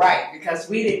 Right, because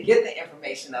we didn't get the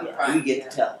information up front. We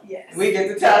get to tell them. Yes. We get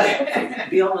to tell them.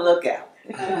 Be on the lookout.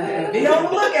 Be on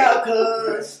the lookout,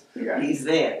 cuz he's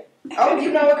there. Oh,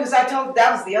 you know what? Because I told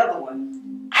that was the other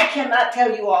one. I cannot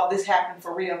tell you all this happened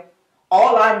for real.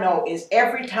 All I know is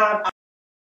every time I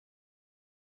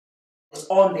was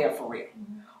on there for real.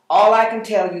 All I can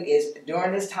tell you is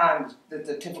during this time,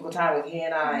 the typical time with he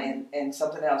and I and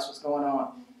something else was going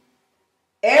on,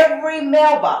 every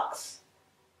mailbox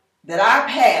that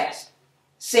I passed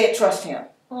said trust him.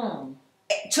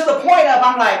 To the point of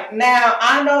I'm like, now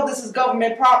I know this is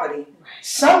government property.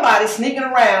 Somebody's sneaking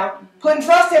around, putting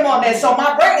trust him on there. So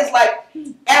my brain is like,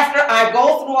 after I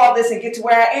go through all this and get to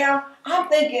where I am, I'm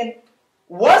thinking,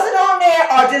 was it on there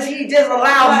or did he just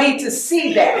allow me to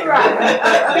see that?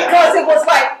 Because it was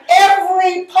like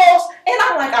every post, and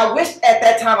I'm like, I wish at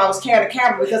that time I was carrying a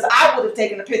camera because I would have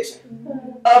taken a picture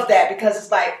of that because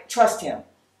it's like, trust him.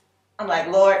 I'm like,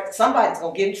 Lord, somebody's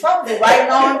going to get in trouble for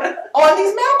writing on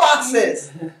these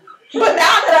mailboxes. But now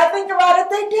that I think about it,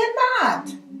 they did not.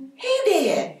 He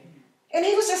did. And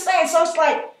he was just saying, so it's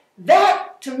like,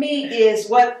 that to me is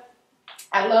what,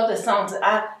 I love the songs.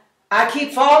 I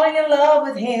keep falling in love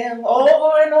with him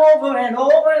over and over and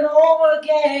over and over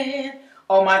again.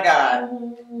 Oh my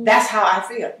God. That's how I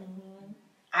feel.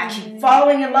 I keep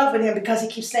falling in love with him because he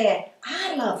keeps saying,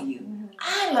 I love you.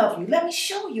 I love you. Let me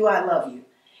show you I love you.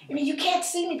 I mean, you can't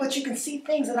see me, but you can see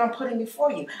things that I'm putting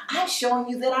before you. I'm showing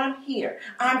you that I'm here.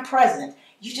 I'm present.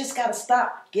 You just got to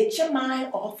stop. Get your mind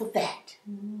off of that.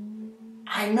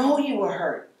 I know you were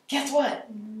hurt. Guess what?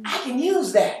 I can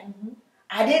use that.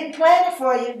 I didn't plan it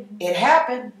for you. It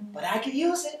happened, but I can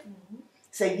use it.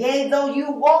 Say, yea, though you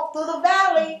walk through the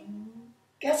valley,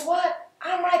 guess what?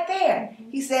 I'm right there.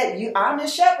 He said, I'm your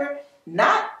shepherd.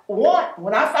 Not one.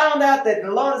 When I found out that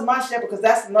the Lord is my shepherd, because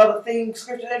that's another theme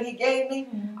scripture that he gave me,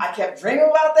 I kept dreaming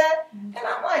about that. And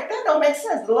I'm like, that don't make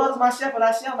sense. The Lord is my shepherd,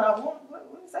 I shall not want.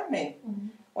 What does that mean?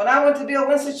 When I went to Bill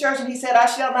Winston Church and he said, I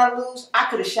shall not lose, I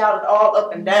could have shouted all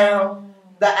up and down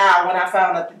the aisle when I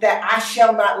found out that I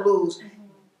shall not lose.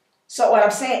 So what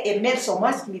I'm saying, it meant so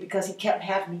much to me because he kept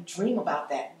having me dream about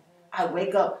that. I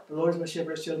wake up, the Lord is my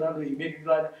shepherd, I shall not lose. You make me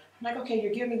like that. I'm like, okay,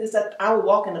 you're giving me this. I would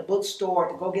walk in a bookstore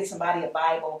to go get somebody a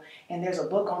Bible, and there's a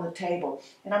book on the table.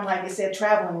 And I'm like, it said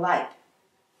Traveling Light.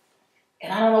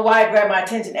 And I don't know why it grabbed my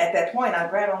attention at that point. I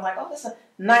grabbed it, I'm like, oh, that's a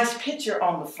nice picture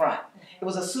on the front. It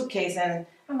was a suitcase, and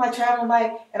I'm like traveling,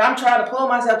 like, and I'm trying to pull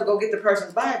myself to go get the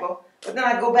person's Bible, but then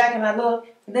I go back and I look,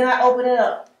 and then I open it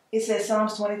up. It says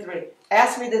Psalms 23.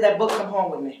 Ask me, did that book come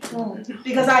home with me?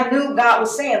 Because I knew God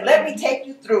was saying, let me take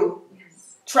you through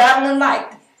traveling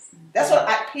light. That's what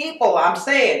I'm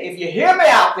saying. If you hear me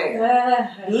out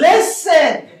there,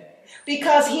 listen.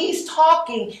 Because he's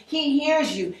talking. He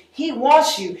hears you. He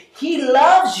wants you. He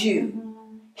loves you.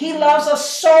 He loves us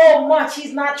so much.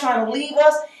 He's not trying to leave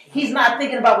us. He's not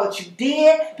thinking about what you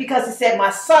did, because he said, my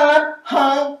son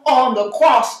hung on the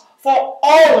cross for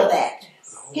all of that.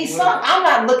 I'm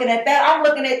not looking at that. I'm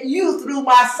looking at you through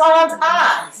my son's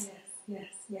eyes.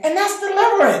 And that's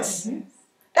deliverance.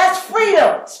 That's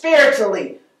freedom,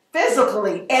 spiritually,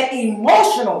 physically, and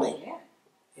emotionally.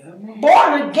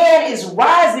 Born again is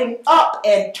rising up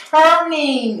and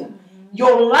turning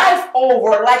your life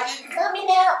over like you're coming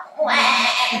out.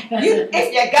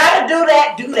 If you got to do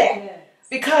that, do that.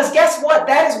 Because guess what?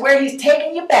 That is where he's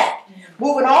taking you back.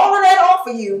 Moving all of that off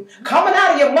of you. Coming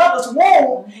out of your mother's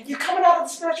womb. You're coming out of the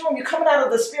spiritual womb. You're coming out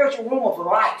of the spiritual womb of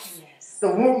life. The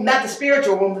womb, not the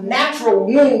spiritual womb, the natural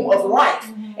womb of life.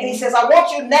 And he says, I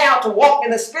want you now to walk in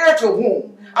the spiritual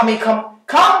womb. I mean, come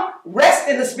rest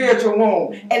in the spiritual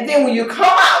womb. And then when you come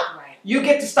out, you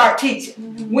get to start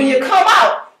teaching. When you come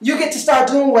out, you get to start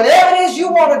doing whatever it is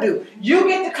you want to do. You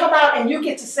get to come out and you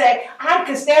get to say, I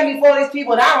can stand before these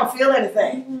people and I don't feel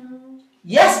anything.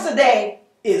 Yesterday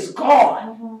is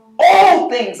gone.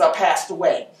 All things are passed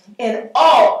away. And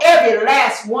every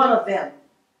last one of them,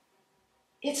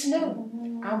 it's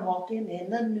new. I'm walking in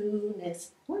the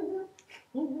newness. Come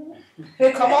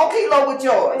on, Kilo, with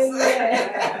yours.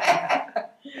 I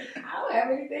don't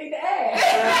have anything to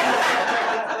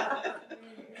add.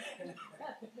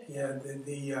 Yeah,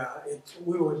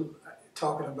 we were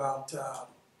talking about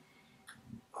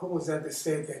who was that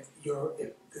said that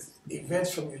the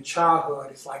events from your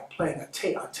childhood is like playing a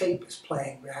tape. A tape is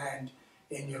playing behind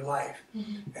in your life,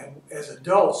 and as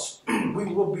adults, we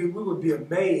would be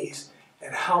amazed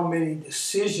at how many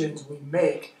decisions we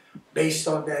make based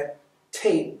on that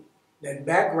tape, that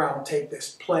background tape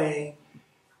that's playing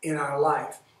in our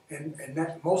life, and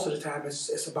that most of the time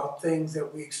it's about things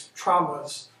that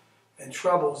traumas and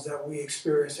troubles that we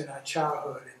experience in our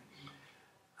childhood. And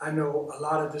I know a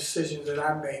lot of decisions that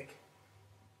I make,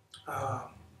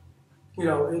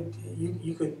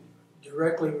 you could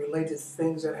directly relate to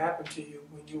things that happened to you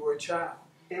when you were a child.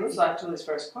 It was like Julie's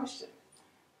first question.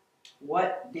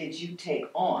 What did you take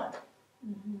on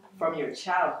from your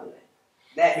childhood?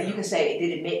 That you can say,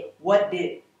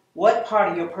 what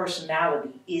part of your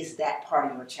personality is that part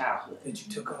of your childhood? That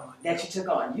you took on. That you took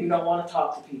on. You don't want to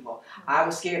talk to people. I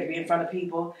was scared to be in front of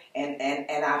people, and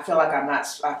I feel like I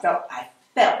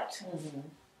felt,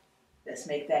 let's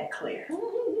make that clear,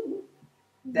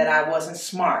 that I wasn't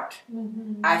smart.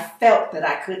 I felt that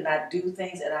I could not do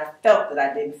things, and I felt that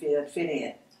I didn't fit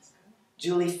in.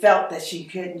 Julie felt that she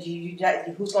couldn't,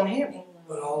 who's going to hear me?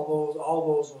 But all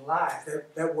those were lies.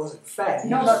 That wasn't fact.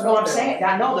 No, I'm saying,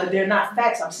 I know that they're not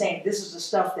facts. I'm saying this is the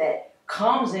stuff that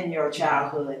comes in your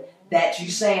childhood that you're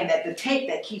saying that the tape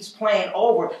that keeps playing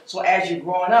over. So as you're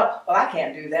growing up, well, I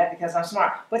can't do that because I'm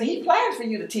smart. But he planned for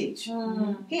you to teach.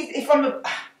 He from in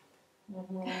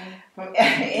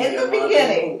the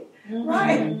beginning.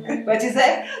 Right. What you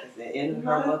say? In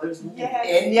her mother's womb.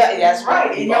 That's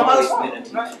right. In your mother's womb.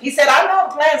 He said, I know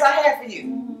the plans I had for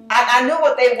you. I knew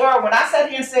what they were. When I sat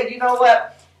here and said, you know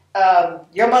what,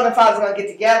 your mother and father's going to get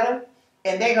together,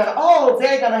 and they're going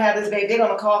to have this baby. They're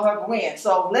going to call her Gwen.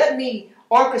 So let me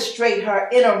orchestrate her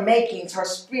inner makings, her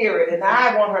spirit, and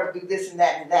I want her to do this and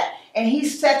that and that. And he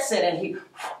sets it, and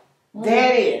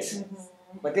there it is.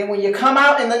 But then when you come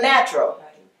out in the natural,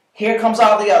 here comes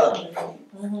all the other.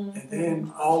 And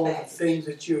then all of the things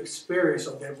that you experience,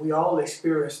 or that we all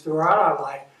experience throughout our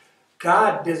life,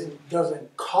 God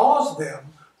doesn't cause them,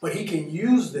 but he can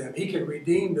use them. He can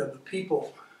redeem them, the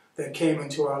people that came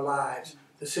into our lives,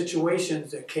 the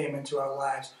situations that came into our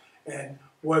lives, and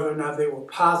whether or not they were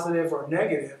positive or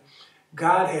negative,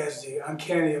 God has the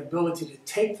uncanny ability to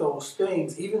take those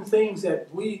things, even things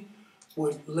that we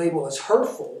would label as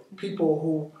hurtful, people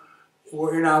who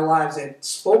were in our lives that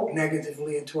spoke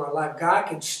negatively into our life. God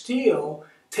can still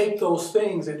take those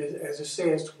things and, as it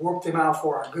says, work them out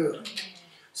for our good.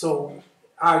 So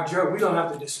we don't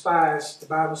have to despise, the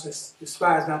Bible says,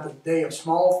 despise not the day of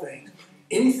small things.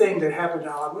 Anything that happened in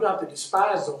our life, we don't have to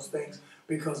despise those things,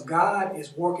 because God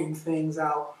is working things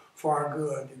out for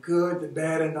our good, the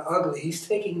bad, and the ugly. He's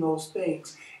taking those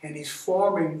things and he's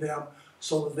forming them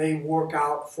so that they work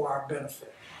out for our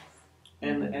benefit.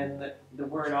 And the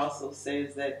word also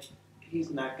says that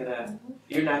you're not gonna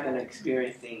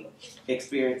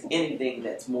experience anything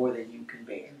that's more than you can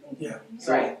bear. Yeah.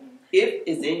 So if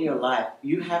it's in your life,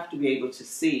 you have to be able to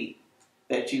see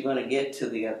that you're gonna get to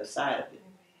the other side of it.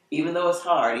 Even though it's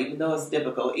hard, even though it's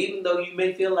difficult, even though you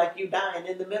may feel like you're dying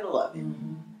in the middle of it.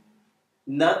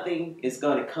 Nothing is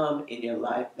gonna come in your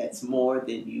life that's more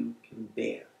than you can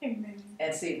bear. Amen.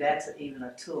 And see, that's even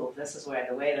a tool. This is where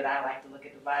the way that I like to look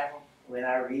at the Bible, when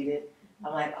I read it,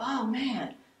 I'm like, oh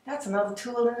man, that's another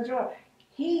tool in the drawer.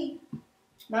 He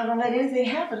not gonna let anything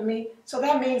happen to me, so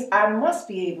that means I must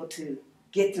be able to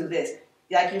get through this.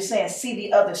 Like you're saying, see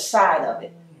the other side of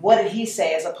it. What did he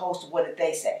say as opposed to what did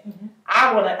they say? So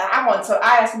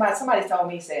I asked somebody told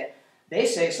me, said, they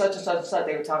say such and such and such.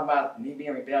 They were talking about me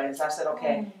being rebellious. I said,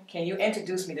 okay, can you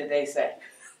introduce me to they say?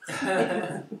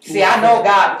 See, I know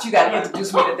God, but you got to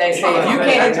introduce me to they say. If you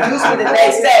can't introduce me to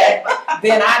they say,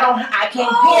 then I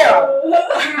can't hear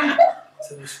them.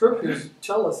 So the scriptures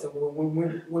tell us that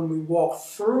when we walk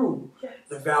through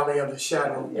the valley of the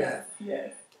shadow of death,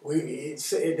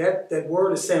 that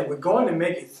word is saying we're going to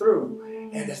make it through.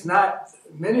 And it's not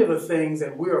many of the things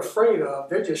that we're afraid of.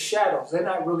 They're just shadows. They're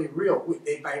not really real.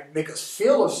 They might make us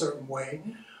feel a certain way,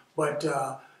 but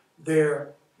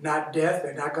they're not death.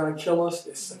 They're not going to kill us.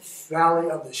 It's the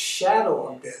valley of the shadow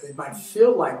of death. It might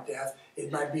feel like death.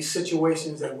 It might be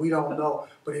situations that we don't know.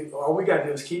 But all we got to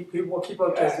do is keep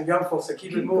up, as the young folks say,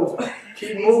 keep it moving.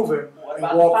 Keep moving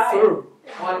and walk through.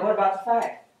 What about the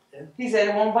fire? Yeah. He said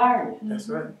it won't burn you. That's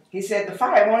right. He said the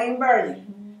fire won't even burn you.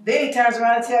 Then he turns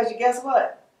around and tells you, guess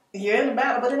what? You're in the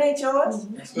battle, but it ain't yours.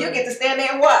 You get to stand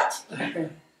there and watch.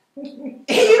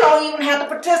 You don't even have to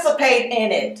participate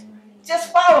in it.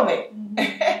 Just follow me.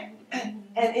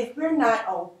 And if we're not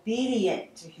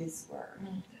obedient to his word,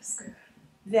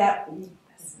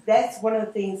 that's one of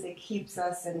the things that keeps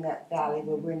us in that valley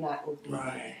where we're not obedient.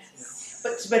 Right.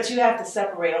 But you have to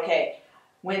separate, okay,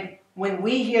 when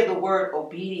we hear the word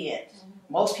obedient,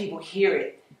 most people hear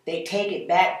it, they take it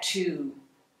back to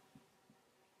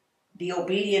the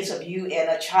obedience of you and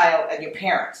a child and your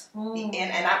parents. And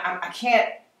I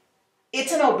can't,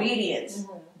 it's an obedience,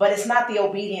 but it's not the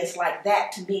obedience like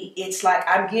that to me. It's like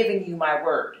I'm giving you my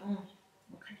word.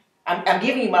 I'm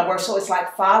giving you my word, so it's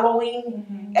like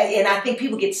following. And I think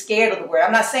people get scared of the word.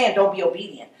 I'm not saying don't be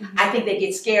obedient. I think they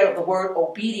get scared of the word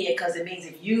obedient because it means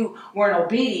if you weren't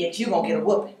obedient, you're going to get a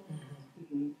whooping.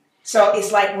 So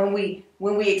it's like when we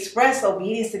express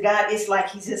obedience to God, it's like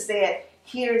he just said,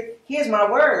 here's my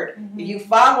word. You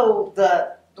follow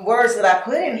the words that I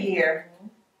put in here,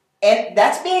 and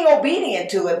that's being obedient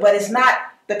to it, but it's not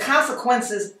the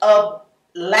consequences of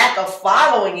lack of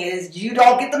following it is you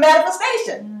don't get the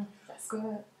manifestation. That's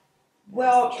good.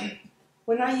 Well,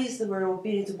 when I use the word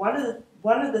obedience, one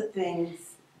of the things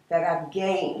that I've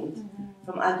gained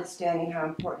from understanding how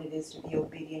important it is to be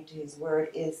obedient to his word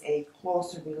is a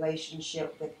closer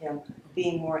relationship with him,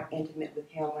 being more intimate with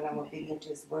him when I'm obedient to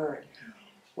his word.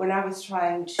 When I was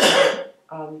trying to,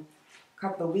 a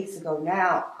couple of weeks ago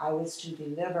now, I was to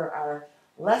deliver our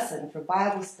lesson for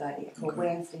Bible study for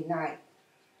Wednesday night.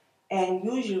 And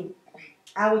usually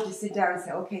I would just sit down and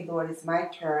say, okay, Lord, it's my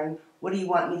turn. What do you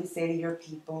want me to say to your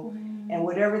people? And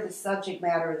whatever the subject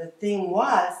matter of the thing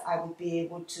was, I would be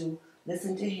able to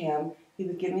listen to him. He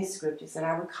would give me scriptures, and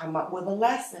I would come up with a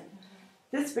lesson.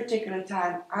 This particular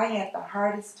time, I had the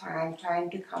hardest time trying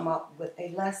to come up with a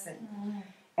lesson.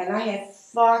 And I had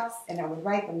thoughts, and I would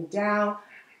write them down.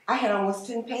 I had almost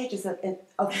 10 pages of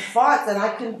thoughts, and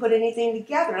I couldn't put anything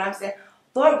together. And I'm saying,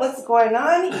 Lord, what's going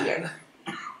on here?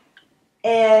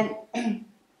 And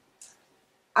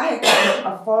I had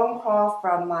gotten a phone call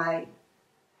from my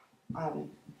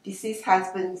deceased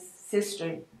husband's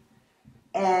sister,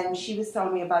 and she was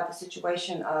telling me about the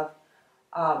situation of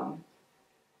a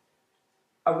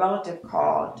relative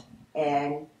called,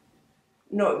 and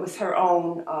no, it was her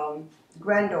own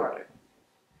granddaughter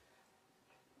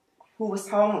who was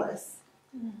homeless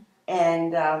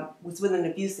and was with an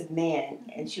abusive man,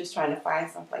 and she was trying to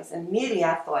find someplace. And immediately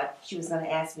I thought she was going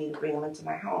to ask me to bring him into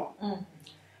my home.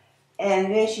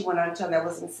 And then she went on to tell me that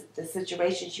wasn't the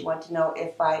situation. She wanted to know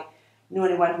if I knew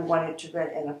anyone who wanted to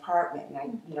rent an apartment,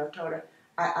 and I told her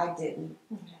I didn't.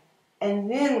 And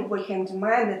then what came to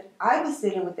mind that I was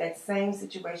sitting with that same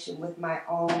situation with my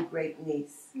own great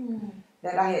niece.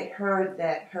 That I had heard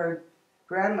that her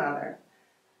grandmother,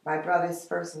 my brother's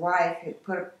first wife, had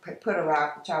put her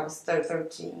out, which I was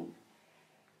 13.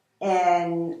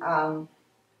 And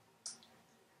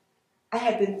I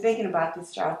had been thinking about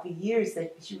this child for years,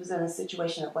 that she was in a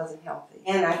situation that wasn't healthy.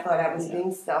 And I thought I was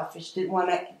being selfish, didn't want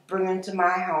to bring her into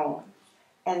my home.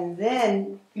 And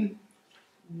then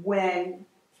when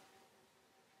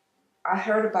I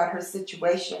heard about her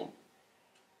situation,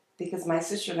 because my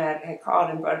sister and I had called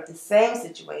and brought up the same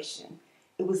situation,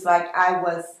 it was like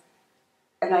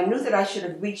and I knew that I should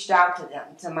have reached out to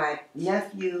them, to my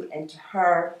nephew and to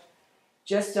her,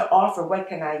 just to offer, what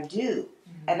can I do?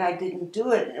 And I didn't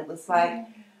do it. And it was like,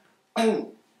 I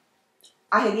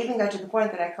had even got to the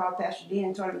point that I called Pastor Dean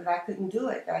and told him that I couldn't do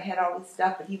it, that I had all this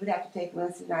stuff, but he would have to take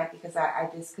Wednesday night because I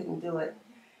just couldn't do it.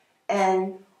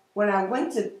 And when I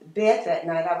went to bed that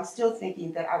night, I was still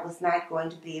thinking that I was not going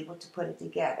to be able to put it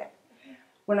together.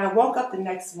 When I woke up the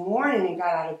next morning and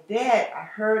got out of bed, I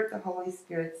heard the Holy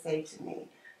Spirit say to me,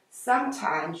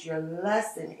 sometimes your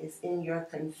lesson is in your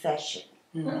confession.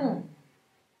 Mm-hmm.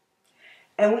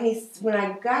 And when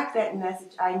I got that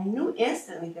message, I knew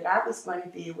instantly that I was going to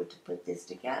be able to put this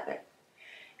together.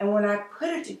 And when I put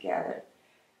it together,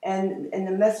 and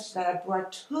the message that I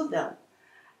brought to them,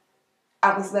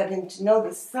 I was letting them to know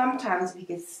that sometimes we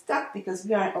get stuck because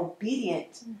we aren't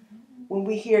obedient when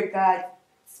we hear God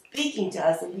speaking to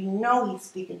us and we know He's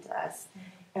speaking to us,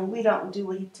 and we don't do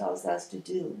what He tells us to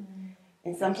do.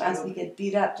 And sometimes we get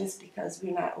beat up just because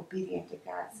we're not obedient to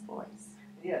God's voice.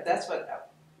 Yeah, that's what.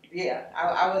 Yeah,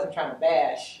 I wasn't trying to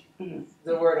bash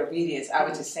the word obedience. I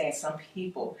was just saying some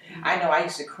people. I know I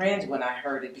used to cringe when I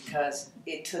heard it because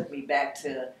it took me back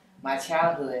to my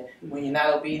childhood. When you're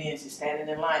not obedient, you're standing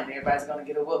in line. Everybody's going to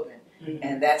get a whooping,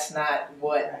 and that's not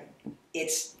what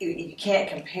it's. You can't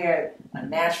compare a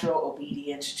natural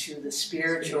obedience to the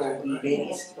spiritual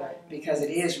obedience, because it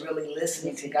is really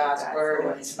listening to God's word.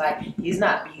 And it's like He's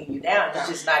not beating you down. He's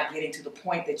just not getting to the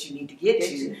point that you need to get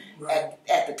to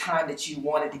at the time that you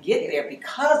wanted to get there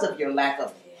because of your lack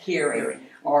of hearing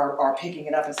or picking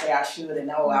it up and say, I should, and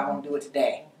no, I won't do it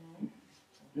today.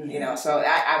 You know, so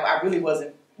I really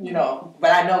wasn't. You know,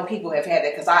 but I know people have had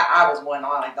that, because I was one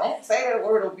on like, don't say that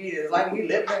word obedience, like we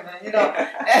live in, you know.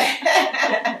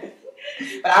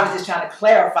 But I was just trying to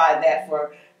clarify that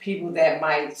for people that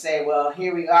might say, well,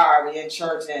 here we are, we're in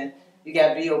church and you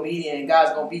got to be obedient and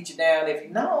God's going to beat you down if you.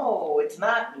 No, it's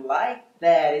not like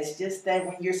that. It's just that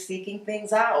when you're seeking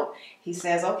things out, He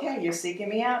says, okay, you're seeking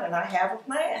me out and I have a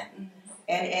plan.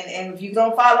 And if you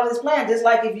don't follow His plan, just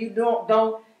like if you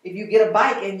don't if you get a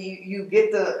bike and you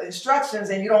get the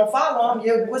instructions and you don't follow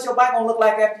them, what's your bike going to look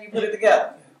like after you put it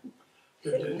together?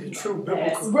 The true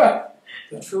biblical,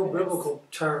 the true biblical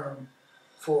term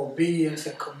for obedience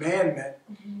and commandment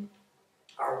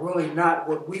are really not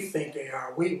what we think they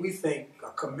are. We think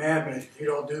a commandment, if you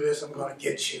don't do this, I'm going to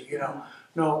get you, you know.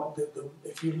 No,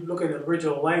 if you look at the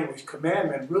original language,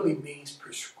 commandment really means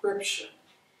prescription.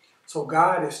 So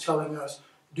God is telling us,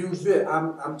 do this.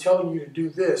 I'm telling you to do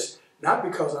this. Not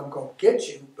because I'm going to get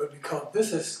you, but because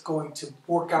this is going to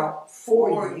work out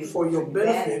for you, for your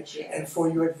benefit, and for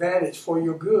your advantage, for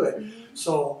your good.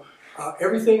 So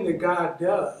everything that God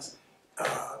does,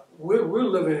 we're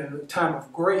living in a time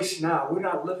of grace now. We're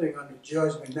not living under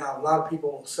judgment now. A lot of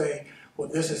people will say, well,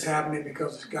 this is happening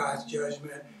because it's God's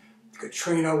judgment.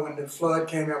 Katrina, when the flood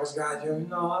came, that was God's judgment.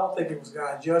 No, I don't think it was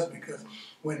God's judgment, because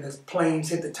when the planes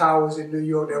hit the towers in New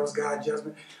York, that was God's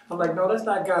judgment. I'm like, no, that's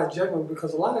not God's judgment,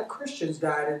 because a lot of Christians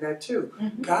died in that too.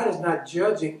 God is not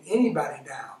judging anybody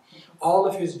down. All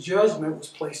of His judgment was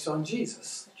placed on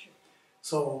Jesus.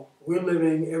 So we're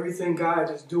living, everything God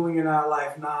is doing in our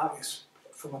life now is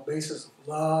from a basis of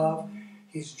love.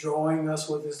 He's drawing us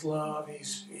with His love.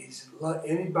 He's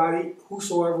anybody,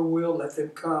 whosoever will, let them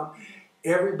come.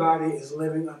 Everybody is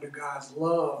living under God's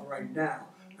love right now.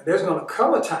 Now, there's going to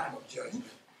come a time of judgment,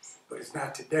 but it's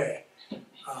not today.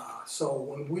 So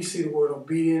when we see the word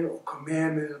obedient or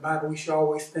commandment in the Bible, we should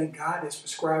always think God is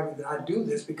prescribing that I do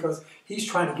this because He's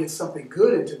trying to get something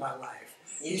good into my life.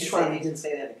 He's trying to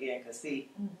say that again, because see,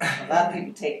 a lot of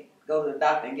people go to the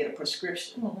doctor and get a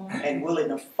prescription and willing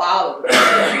to follow the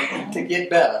prescription to get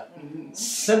better.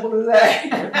 Simple as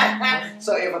that.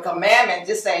 So if a commandment,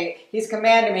 just say, He's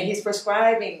commanding me, He's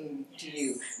prescribing to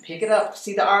you. Pick it up.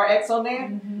 See the RX on there?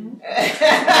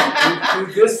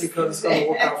 Do this because it's going to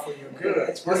work out for your good.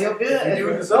 It's for your good. If you do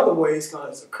it this other way, it's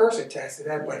a curse attached to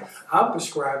that. But I'm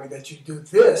prescribing that you do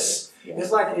this.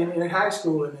 It's like in high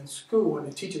school and in school when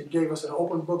the teacher gave us an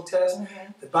open book test.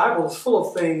 The Bible is full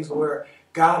of things where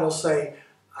God will say,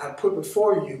 I put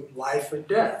before you life or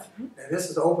death. And this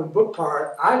is the open book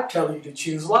part. I tell you to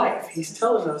choose life. He's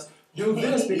telling us, do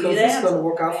this because this is going to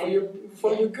work out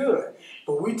for your good.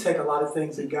 But we take a lot of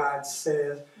things that God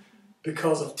says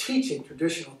because of teaching,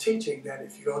 traditional teaching, that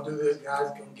if you don't do this,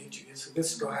 God's going to get you.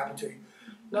 This is going to happen to you.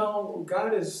 No,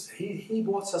 God is, He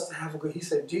wants us to have a good,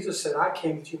 Jesus said, I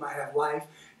came that you might have life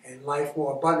and life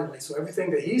more abundantly. So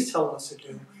everything that He's telling us to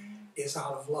do is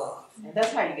out of love. And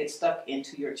that's how you get stuck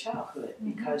into your childhood,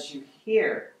 because you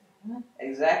hear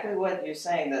exactly what you're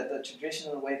saying, the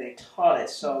traditional way they taught it.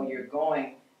 So you're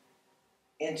going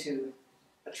into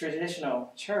a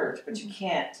traditional church, but you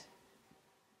can't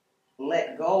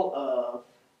let go of,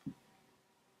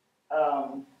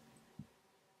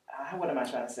 what am I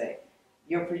trying to say?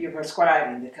 You're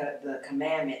prescribing the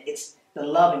commandment. It's the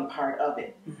loving part of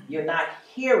it. You're not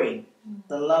hearing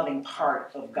the loving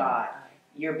part of God.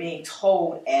 You're being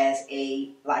told as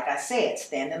like I said,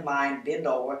 stand in line, bend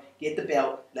over, get the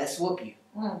belt, let's whoop you.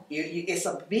 It's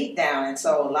a beat down, and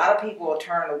so a lot of people will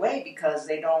turn away because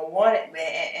they don't want it.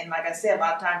 And like I said, a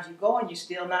lot of times you go and you're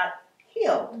still not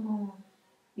healed.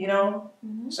 You know?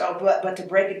 So, but to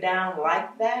break it down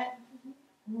like that,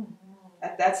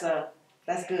 that's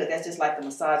good. That's just like the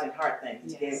massage and heart thing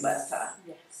that you gave last time.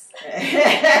 Yes.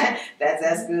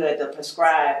 that's good. The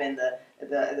prescribe and the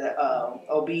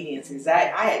obedience.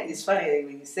 It's funny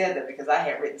when you said that, because I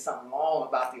had written something long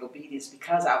about the obedience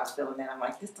because I was feeling that. I'm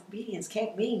like, this obedience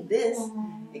can't mean this.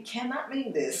 It cannot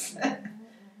mean this.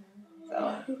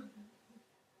 So,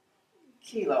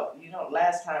 Kilo,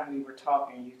 last time we were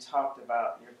talking, you talked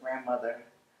about your grandmother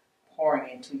pouring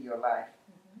into your life.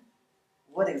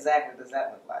 What exactly does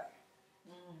that look like?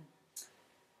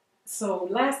 So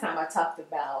last time I talked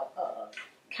about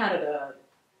kind of the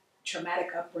traumatic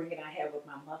upbringing I had with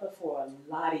my mother for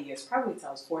a lot of years, probably until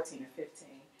I was 14 or 15.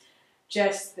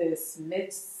 Just this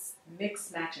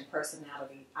mixed matching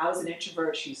personality. I was an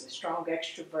introvert. She's a strong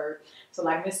extrovert. So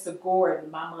like Mr.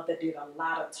 Gordon, my mother did a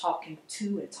lot of talking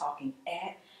to and talking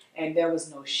at, and there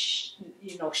was no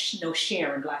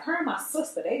sharing. Like her and my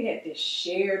sister, they had this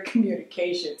shared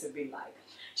communication to be like.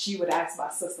 She would ask my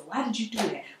sister, why did you do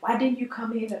that? Why didn't you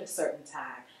come in at a certain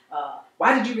time?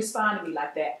 Why did you respond to me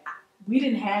like that? We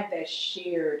didn't have that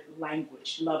shared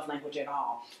language, love language at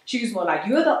all. She was more like,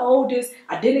 you're the oldest.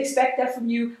 I didn't expect that from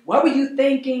you. What were you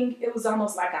thinking? It was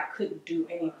almost like I couldn't do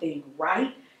anything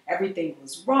right. Everything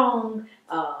was wrong.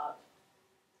 I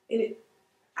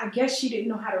guess she didn't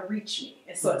know how to reach me.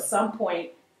 And so at some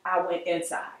point, I went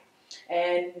inside.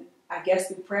 And I guess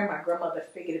through prayer, my grandmother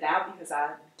figured it out, because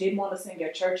I didn't want to sing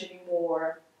at church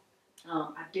anymore.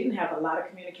 I didn't have a lot of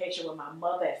communication with my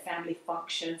mother at family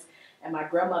functions. And my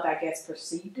grandmother, I guess,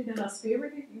 perceived it in her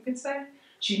spirit, you can say.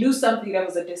 She knew something that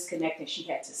was a disconnect, and she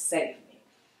had to save me.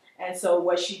 And so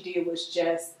what she did was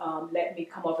just let me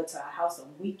come over to her house on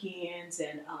weekends.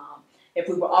 And if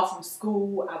we were off from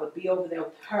school, I would be over there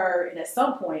with her. And at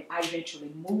some point, I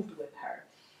eventually moved with her.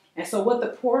 And so what the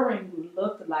pouring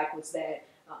looked like was that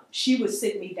she would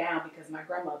sit me down, because my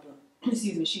grandmother,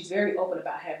 she's very open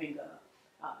about having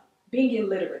being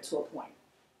illiterate to a point.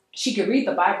 She could read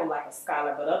the Bible like a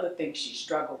scholar, but other things she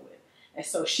struggled with. And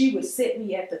so she would sit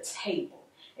me at the table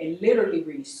and literally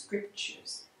read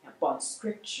scriptures upon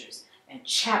scriptures and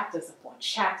chapters upon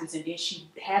chapters. And then she'd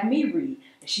have me read,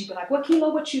 and she'd be like, well,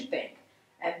 Kilo, what you think?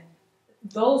 And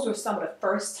those were some of the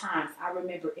first times I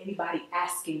remember anybody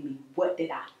asking me, what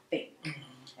did I think?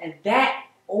 And that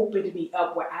opened me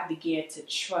up, where I began to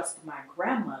trust my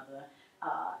grandmother.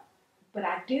 But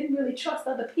I didn't really trust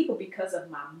other people because of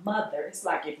my mother. It's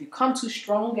like, if you come too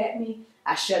strong at me,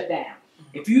 I shut down.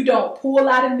 If you don't pull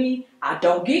out of me, I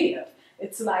don't give.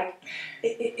 It's like,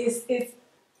 it's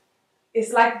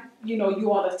like,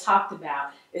 you all have talked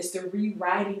about. It's the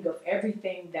rewriting of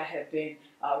everything that had been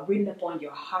written upon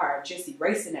your heart, just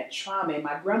erasing that trauma. And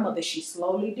my grandmother, she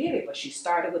slowly did it, but she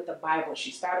started with the Bible.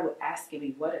 She started with asking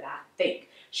me, what did I think?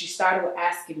 She started with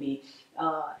asking me,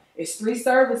 it's 3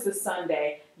 services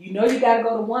Sunday. You know you got to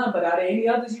go to one, but are there any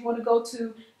others you want to go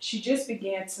to? She just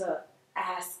began to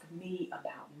ask me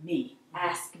about me,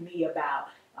 ask me about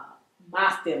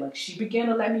my feelings. She began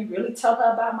to let me really tell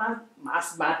her about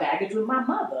my baggage with my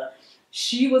mother.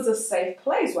 She was a safe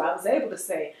place where I was able to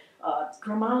say,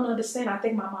 Grandma, I don't understand. I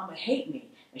think my mama hate me.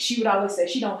 And she would always say,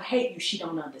 she don't hate you, she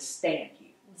don't understand you.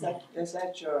 Is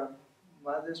that your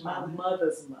mother's mother? My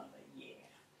mother's mother, yeah.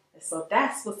 And so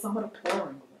that's what some of the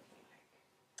pouring looked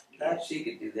like. Yeah, she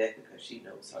could do that because she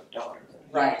knows her daughter.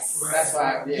 Right. Right. That's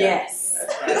why. Yeah. Yes.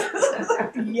 That's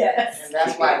right. Yes. And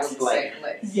that's why it was a safe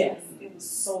place. Yes. It was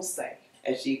so safe.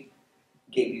 And she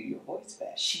gave you your voice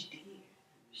back. She did.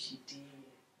 She did.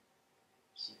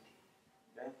 She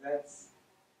did. That's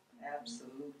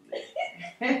absolutely,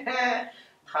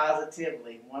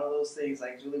 positively one of those things,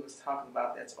 like Julie was talking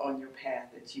about, that's on your path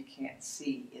that you can't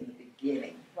see in the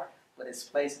beginning, Right. but it's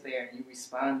placed there, and you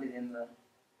responded in the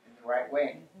right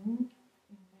way. Mm-hmm.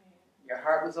 Your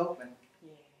heart was open.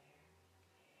 Yeah.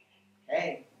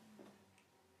 Hey,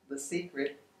 the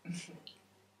secret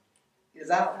It's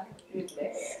out. Get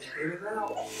it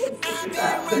out. I've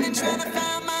been running trying to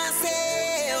find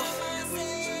myself.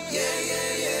 Yeah,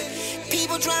 yeah, yeah.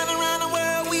 People driving around